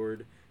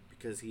endured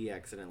because he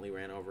accidentally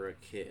ran over a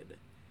kid.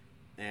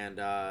 And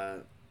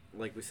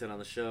like we said on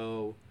the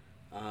show,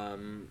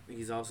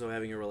 he's also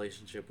having a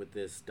relationship with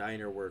this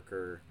diner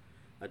worker.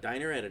 A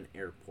diner at an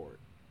airport.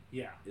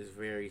 Yeah. Is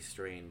very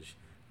strange.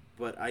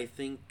 But I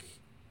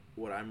think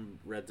what I'm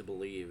led to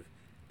believe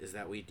is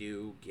that we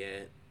do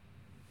get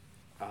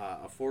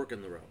a fork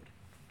in the road,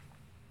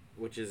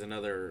 which is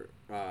another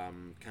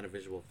kind of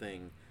visual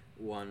thing.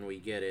 One, we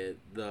get it,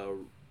 the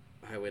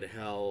Highway to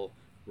Hell,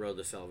 Road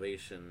to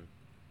Salvation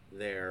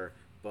there,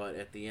 but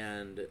at the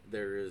end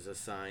there is a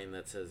sign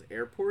that says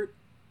airport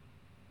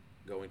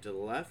going to the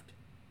left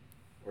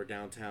or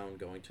downtown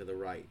going to the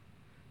right.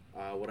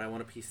 What I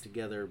want to piece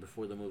together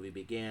before the movie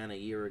began a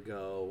year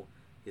ago,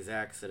 his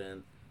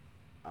accident,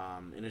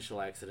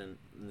 initial accident,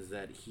 is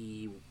that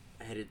he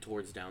headed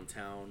towards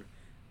downtown,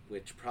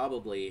 which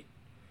probably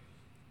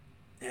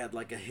had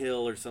like a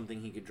hill or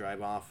something he could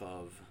drive off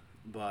of,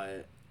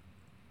 but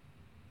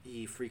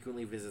he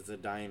frequently visits a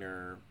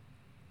diner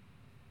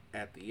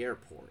at the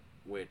airport,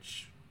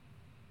 which,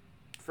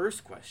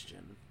 first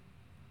question,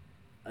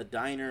 a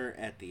diner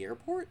at the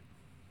airport?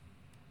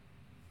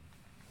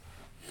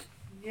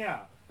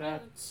 Yeah,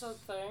 that's... It's a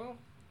thing.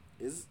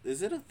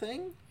 Is it a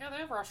thing? Yeah, they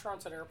have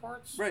restaurants at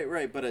airports.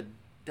 Right, but a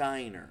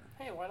diner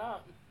Hey, why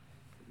not?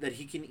 that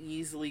he can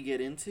easily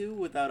get into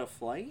without a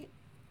flight?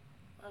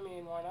 I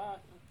mean, why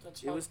not?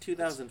 It was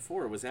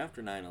 2004. It was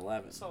after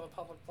 9/11. It's not a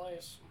public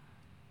place.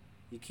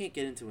 You can't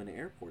get into an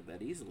airport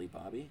that easily,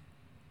 Bobby.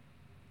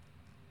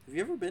 Have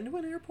you ever been to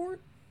an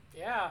airport?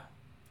 Yeah.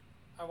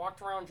 I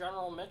walked around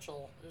General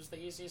Mitchell. It was the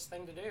easiest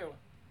thing to do.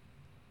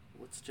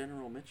 What's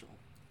General Mitchell?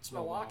 It's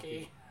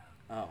Milwaukee.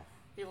 Oh.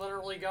 You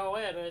literally go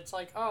in, and it's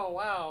like, oh,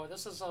 wow,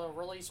 this is a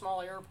really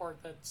small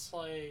airport that's,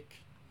 like,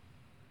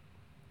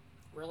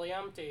 really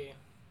empty.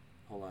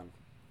 Hold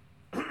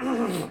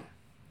on.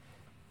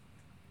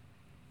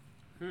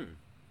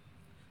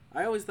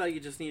 I always thought you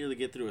just needed to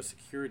get through a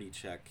security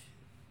check.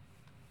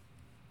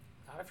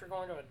 Not if you're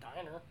going to a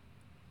diner.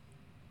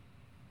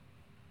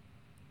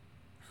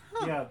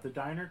 Yeah, the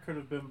diner could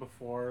have been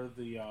before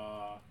the,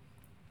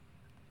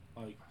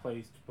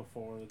 placed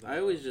before the... I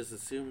always just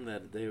assumed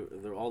that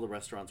all the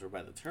restaurants were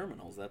by the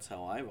terminals. That's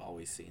how I've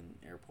always seen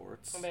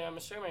airports. I mean, I'm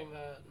assuming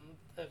that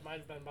it might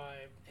have been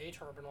by a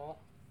terminal.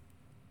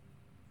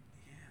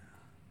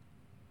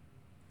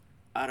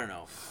 I don't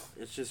know.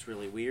 It's just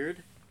really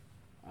weird.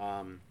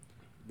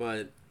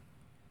 But,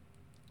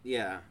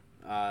 yeah,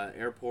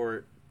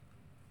 airport,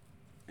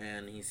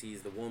 and he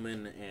sees the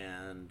woman,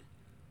 and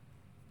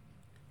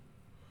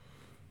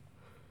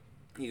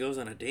he goes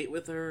on a date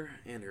with her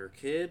and her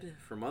kid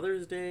for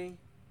Mother's Day.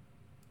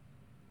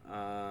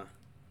 Yeah,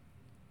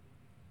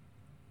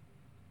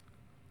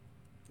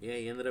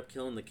 he ended up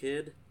killing the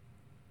kid,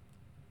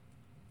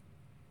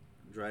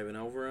 driving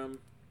over him,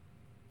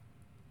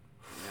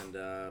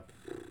 and,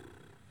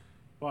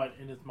 But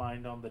in his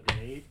mind on the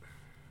date,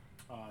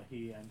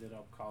 he ended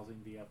up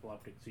causing the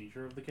epileptic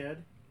seizure of the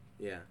kid.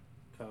 yeah.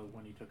 Because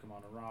when he took him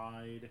on a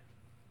ride...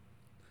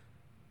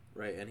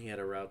 Right, and he had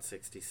a Route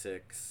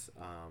 66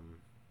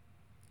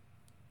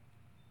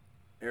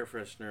 air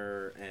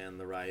freshener, and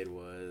the ride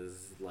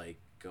was like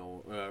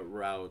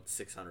Route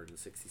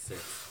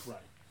 666. Right.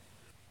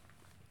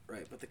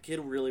 Right, but the kid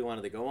really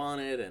wanted to go on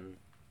it, and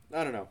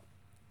I don't know.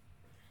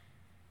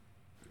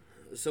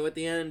 So at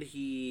the end,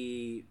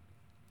 he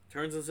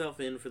turns himself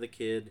in for the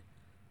kid,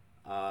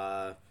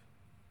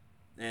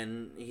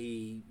 and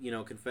he,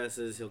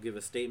 confesses. He'll give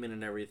a statement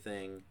and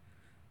everything,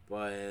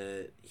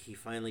 but he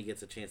finally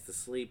gets a chance to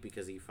sleep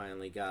because he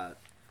finally got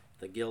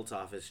the guilt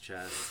off his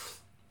chest.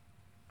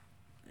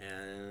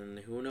 And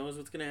who knows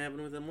what's going to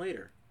happen with him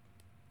later.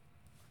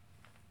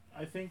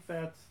 I think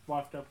that's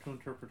left up to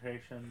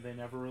interpretation. They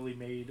never really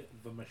made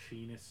The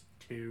Machinist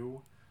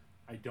 2.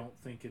 I don't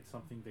think it's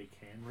something they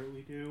can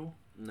really do.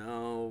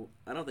 No,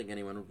 I don't think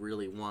anyone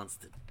really wants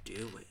to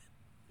do it.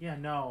 Yeah,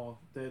 no,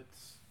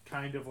 that's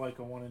kind of like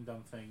a one and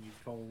done thing.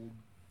 You've told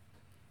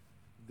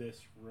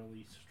this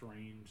really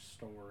strange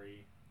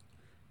story.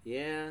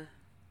 Yeah.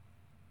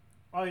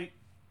 I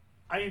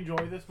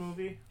enjoy this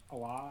movie a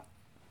lot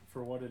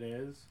for what it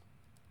is,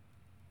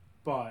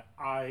 but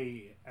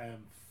I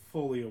am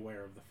fully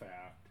aware of the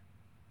fact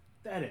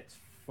that it's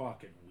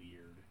fucking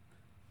weird.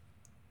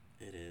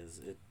 It is.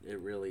 It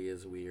really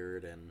is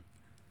weird, and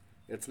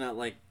it's not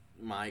like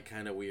my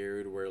kind of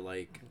weird where,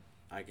 like,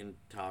 I can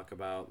talk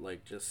about,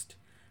 like, just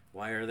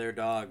why are their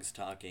dogs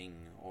talking,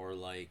 or,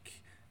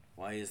 like,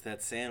 why is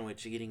that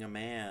sandwich eating a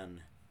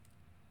man?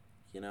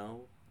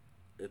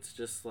 It's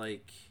just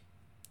like,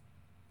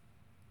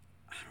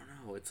 I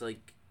don't know, it's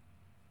like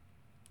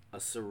a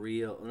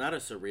surreal, not a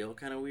surreal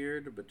kind of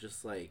weird, but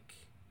just like,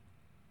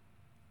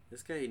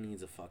 this guy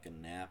needs a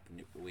fucking nap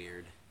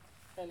weird.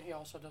 And he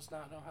also does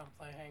not know how to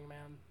play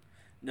Hangman.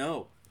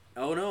 No.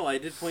 Oh no, I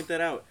did point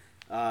that out.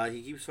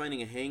 He keeps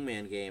finding a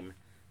Hangman game,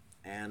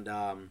 and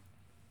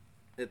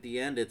at the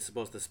end it's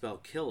supposed to spell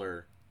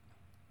killer,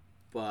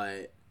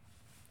 but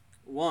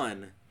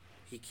one,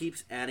 he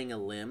keeps adding a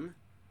limb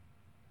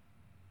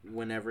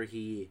whenever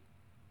he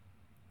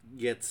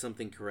gets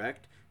something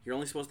correct. You're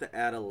only supposed to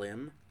add a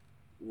limb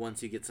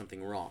once you get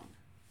something wrong.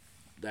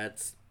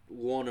 That's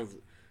one,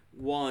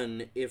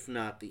 if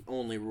not the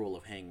only rule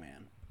of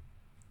Hangman,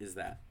 is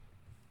that.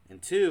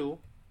 And two,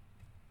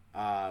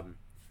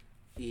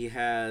 he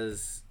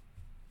has,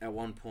 at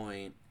one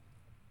point,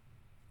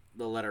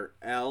 the letter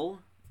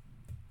L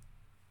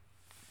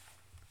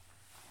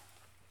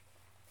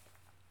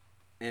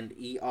and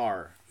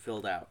ER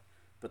filled out,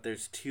 but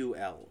there's two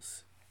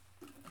L's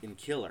in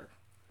killer.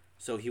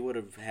 So he would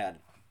have had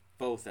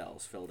both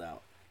L's filled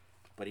out,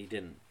 but he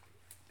didn't.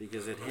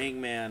 Because at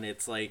Hangman,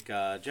 it's like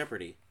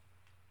Jeopardy.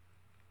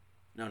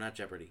 No, not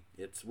Jeopardy.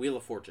 It's Wheel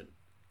of Fortune.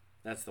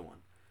 That's the one.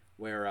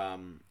 Where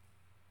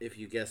if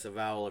you guess a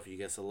vowel, if you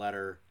guess a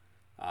letter,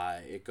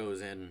 it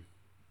goes in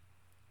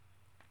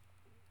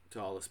to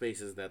all the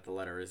spaces that the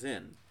letter is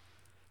in.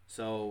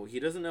 So he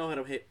doesn't know how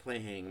to play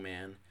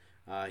Hangman.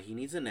 He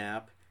needs a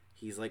nap.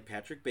 He's like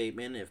Patrick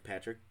Bateman. If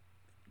Patrick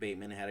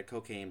Bateman had a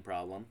cocaine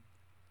problem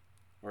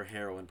or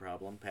heroin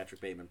problem,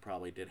 Patrick Bateman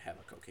probably did have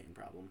a cocaine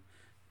problem.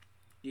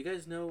 Do you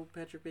guys know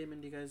Patrick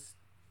Bateman? Do you guys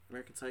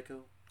American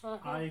Psycho?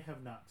 I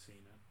have not seen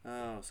it.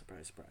 Oh,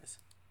 surprise, surprise.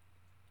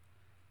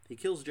 He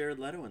kills Jared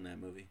Leto in that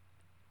movie.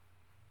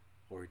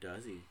 Or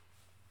does he?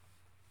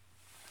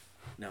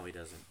 No, he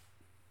doesn't.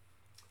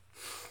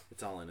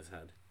 It's all in his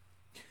head.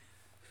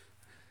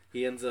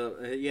 He ends up...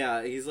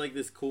 Yeah, he's like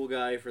this cool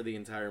guy for the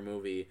entire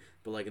movie,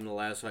 but like in the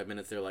last 5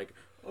 minutes they're like,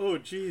 oh,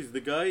 geez, the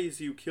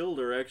guys you killed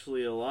are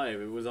actually alive.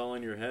 It was all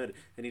in your head.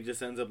 And he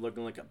just ends up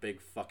looking like a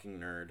big fucking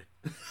nerd.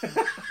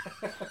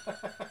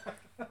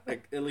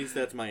 At least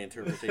that's my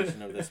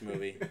interpretation of this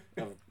movie.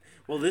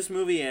 Well, this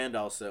movie and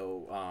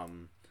also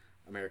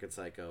American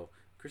Psycho.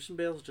 Christian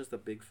Bale's just a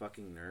big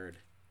fucking nerd.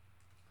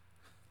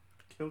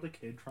 Killed a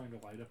kid trying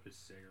to light up his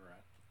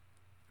cigarette.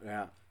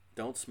 Yeah.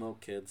 Don't smoke,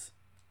 kids.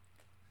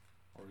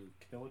 Or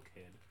kill a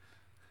kid.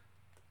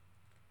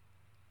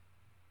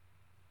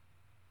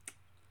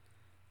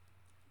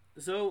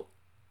 So,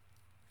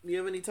 do you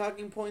have any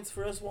talking points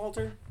for us,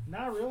 Walter?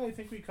 Not really. I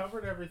think we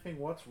covered everything.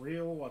 What's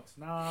real, what's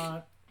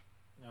not.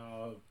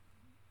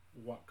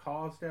 What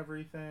caused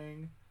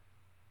everything.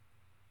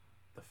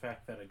 The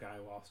fact that a guy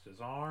lost his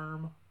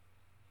arm.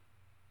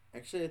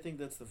 Actually, I think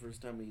that's the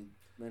first time we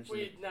mentioned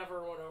We it.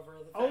 never went over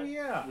the fact. Oh,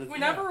 yeah. We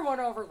never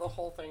went over the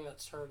whole thing that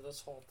started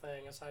this whole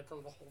thing, aside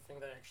from the whole thing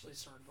that actually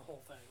started the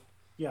whole thing.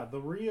 Yeah,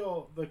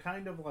 the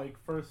kind of, like,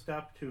 first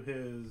step to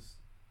his,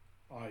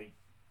 like,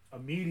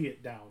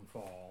 immediate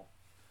downfall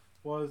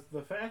was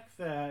the fact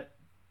that,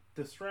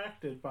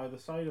 distracted by the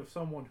sight of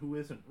someone who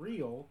isn't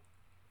real,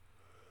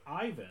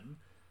 Ivan,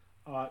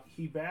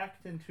 he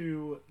backed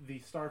into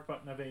the start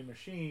button of a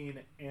machine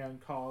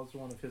and caused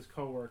one of his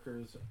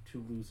coworkers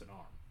to lose an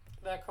arm.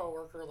 That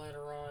coworker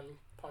later on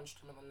punched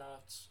him in the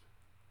nuts.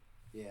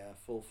 Yeah,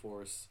 full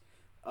force.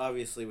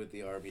 Obviously, with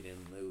the arm, he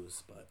didn't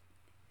lose, but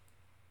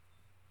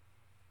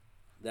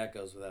that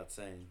goes without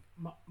saying.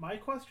 My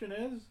question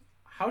is,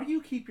 how do you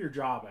keep your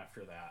job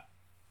after that?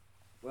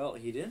 Well,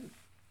 he didn't.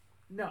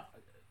 No.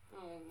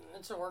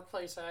 It's a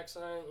workplace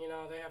accident. You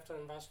know, they have to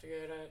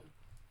investigate it.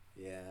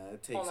 Yeah,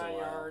 it All takes a 9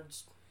 while.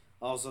 yards.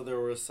 Also, there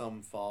were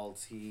some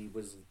faults. He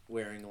was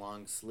wearing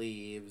long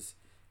sleeves.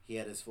 He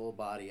had his full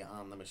body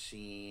on the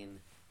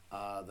machine.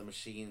 The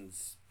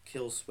machine's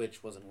kill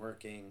switch wasn't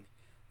working.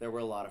 There were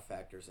a lot of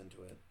factors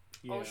into it.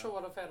 Yeah. OSHA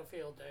would have had a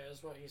field day,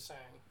 is what he's saying.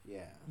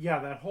 Yeah. Yeah,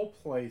 that whole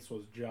place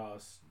was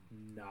just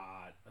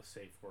not a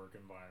safe work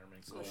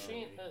environment. It's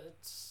machine.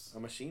 It's A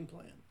machine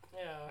plant.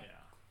 yeah.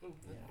 Yeah.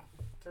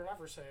 They're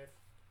never safe.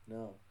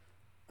 No.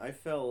 I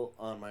fell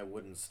on my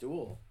wooden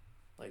stool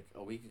like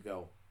a week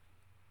ago.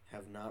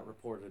 Have not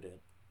reported it.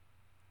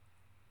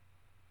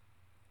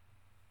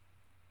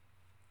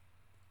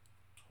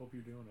 Hope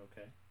you're doing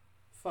okay.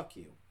 Fuck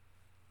you.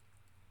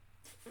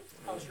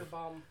 How's your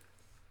bum?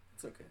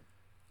 It's okay.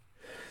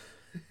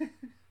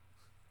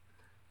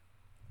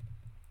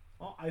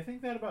 Well, I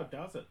think that about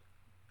does it.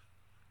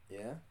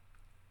 Yeah?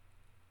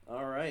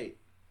 Alright.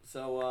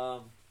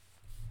 So,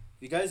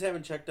 if you guys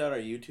haven't checked out our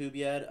YouTube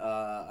yet,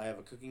 I have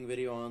a cooking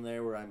video on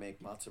there where I make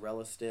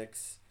mozzarella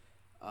sticks.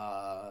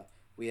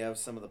 We have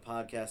some of the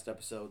podcast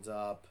episodes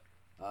up.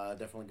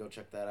 Definitely go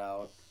check that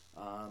out.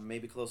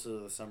 Maybe closer to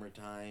the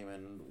summertime,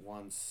 and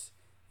once,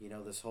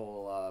 this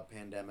whole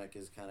pandemic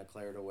is kind of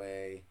cleared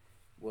away,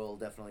 we'll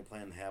definitely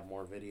plan to have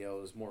more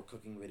videos, more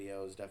cooking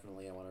videos.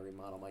 Definitely, I want to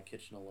remodel my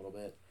kitchen a little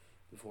bit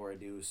before I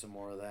do some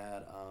more of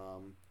that.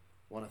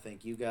 Want to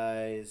thank you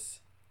guys,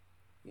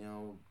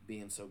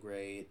 being so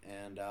great.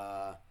 And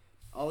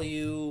all of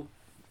you,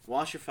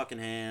 wash your fucking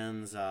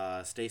hands.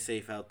 Stay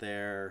safe out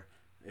there.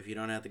 If you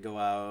don't have to go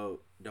out,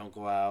 don't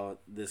go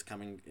out. This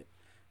coming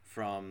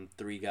from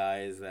 3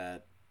 guys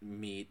that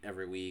meet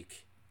every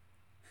week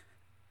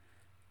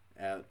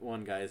at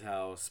one guy's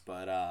house.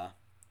 But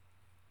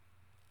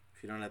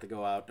if you don't have to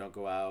go out, don't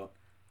go out.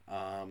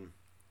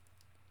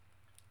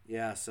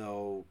 Yeah,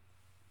 so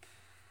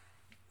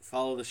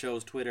follow the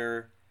show's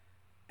Twitter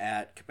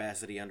at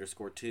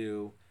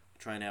capacity_2.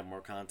 Try and have more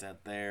content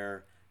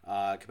there.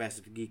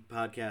 Capacity Geek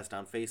Podcast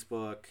on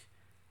Facebook.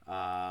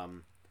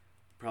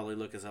 Probably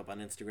look us up on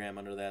Instagram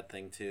under that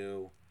thing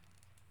too.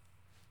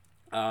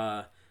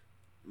 My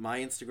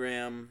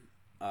Instagram,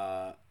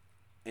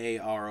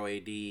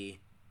 AROAD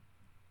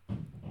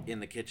in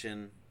the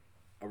kitchen,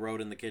 a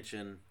road in the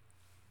kitchen.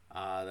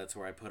 That's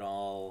where I put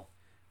all,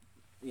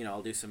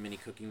 I'll do some mini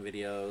cooking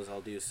videos. I'll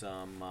do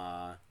some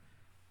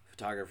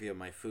photography of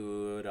my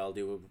food. I'll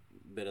do a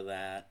bit of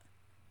that.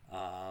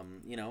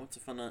 It's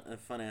a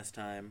fun ass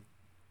time.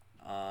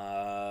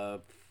 I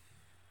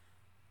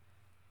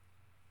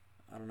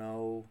don't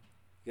know.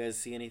 You guys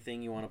see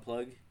anything you want to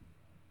plug?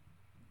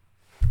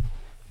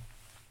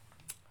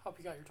 Hope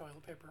you got your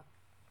toilet paper.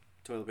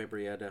 Toilet paper,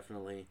 yeah,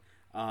 definitely.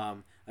 I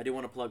do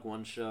want to plug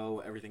one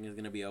show, Everything Is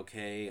Gonna Be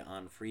Okay,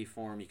 on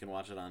Freeform. You can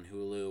watch it on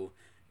Hulu.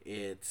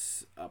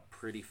 It's a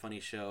pretty funny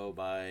show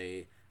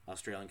by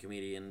Australian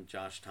comedian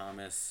Josh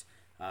Thomas.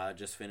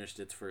 Just finished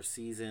its first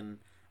season.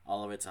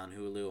 All of it's on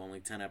Hulu.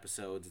 Only 10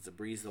 episodes. It's a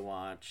breeze to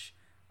watch.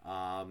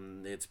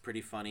 It's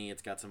pretty funny.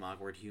 It's got some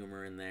awkward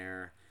humor in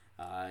there.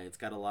 It's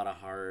got a lot of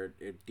heart.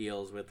 It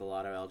deals with a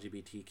lot of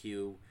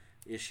LGBTQ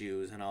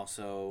issues and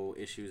also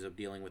issues of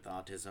dealing with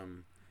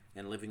autism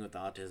and living with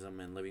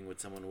autism and living with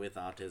someone with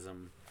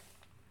autism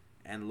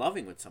and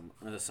loving with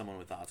someone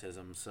with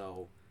autism.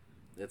 So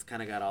it's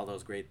kind of got all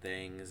those great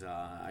things.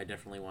 I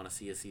definitely want to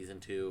see a season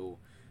 2.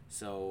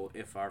 So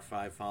if our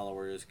 5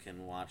 followers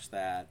can watch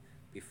that,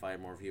 be 5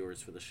 more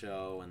viewers for the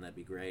show, and that'd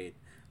be great.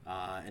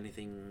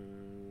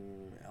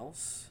 Anything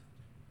else?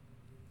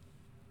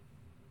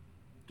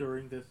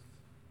 During this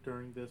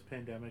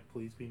pandemic,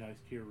 please be nice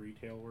to your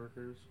retail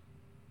workers.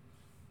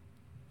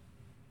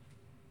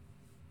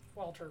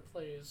 Walter,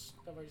 please.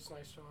 Nobody's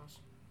nice to us.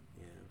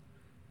 Yeah.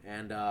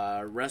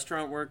 And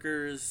restaurant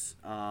workers,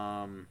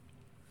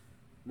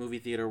 movie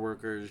theater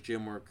workers,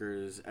 gym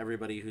workers,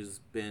 everybody who's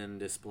been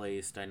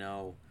displaced. I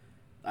know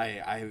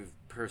I've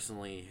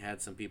personally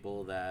had some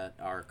people that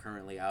are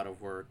currently out of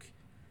work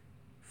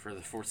for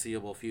the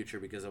foreseeable future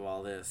because of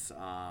all this.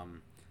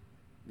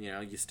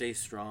 You stay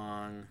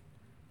strong.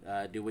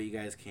 Do what you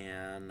guys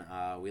can.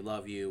 We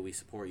love you. We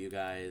support you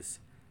guys.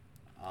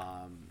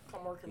 I'm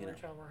working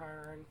retail. We're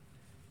hiring.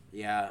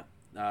 Yeah.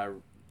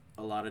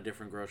 A lot of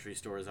different grocery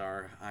stores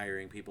are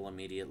hiring people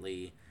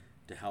immediately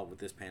to help with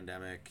this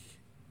pandemic.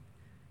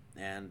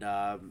 And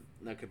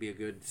that could be a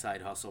good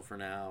side hustle for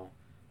now.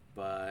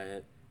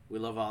 But we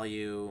love all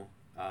you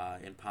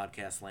in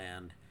podcast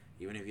land.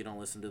 Even if you don't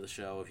listen to the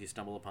show, if you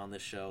stumble upon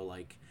this show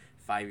like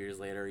 5 years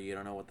later, you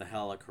don't know what the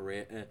hell a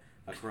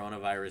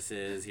coronavirus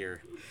is.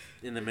 You're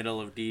in the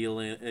middle of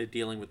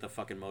dealing with the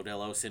fucking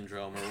Modelo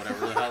syndrome or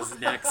whatever the hell's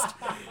next.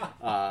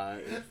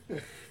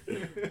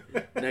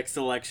 Next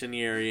election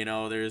year,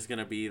 there's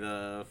gonna be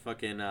the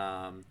fucking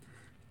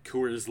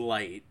Coors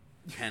Light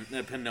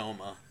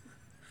Panoma.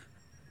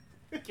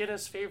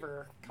 Guinness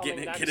Fever.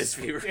 Guinness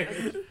Fever.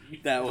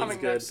 That one's coming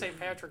good. next St.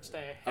 Patrick's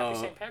Day. Happy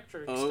St.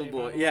 Patrick's Day. Oh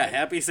boy, yeah,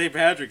 happy St.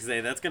 Patrick's Day.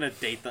 That's gonna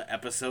date the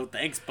episode.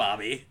 Thanks,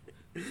 Bobby.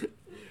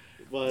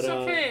 But it's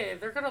okay.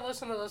 They're gonna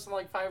listen to this in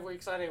like 5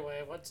 weeks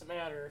anyway. What's the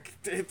matter?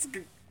 It's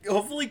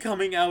hopefully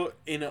coming out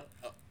in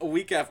a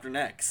week after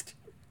next.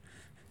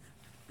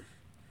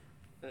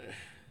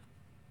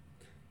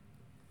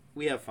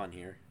 We have fun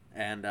here,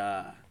 and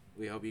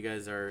we hope you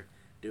guys are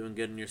doing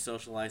good in your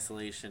social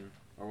isolation,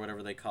 or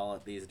whatever they call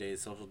it these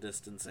days, social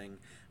distancing.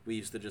 We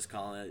used to just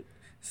call it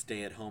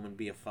stay at home and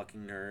be a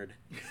fucking nerd.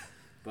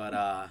 But,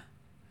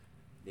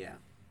 yeah.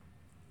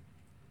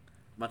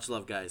 Much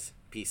love, guys.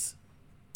 Peace.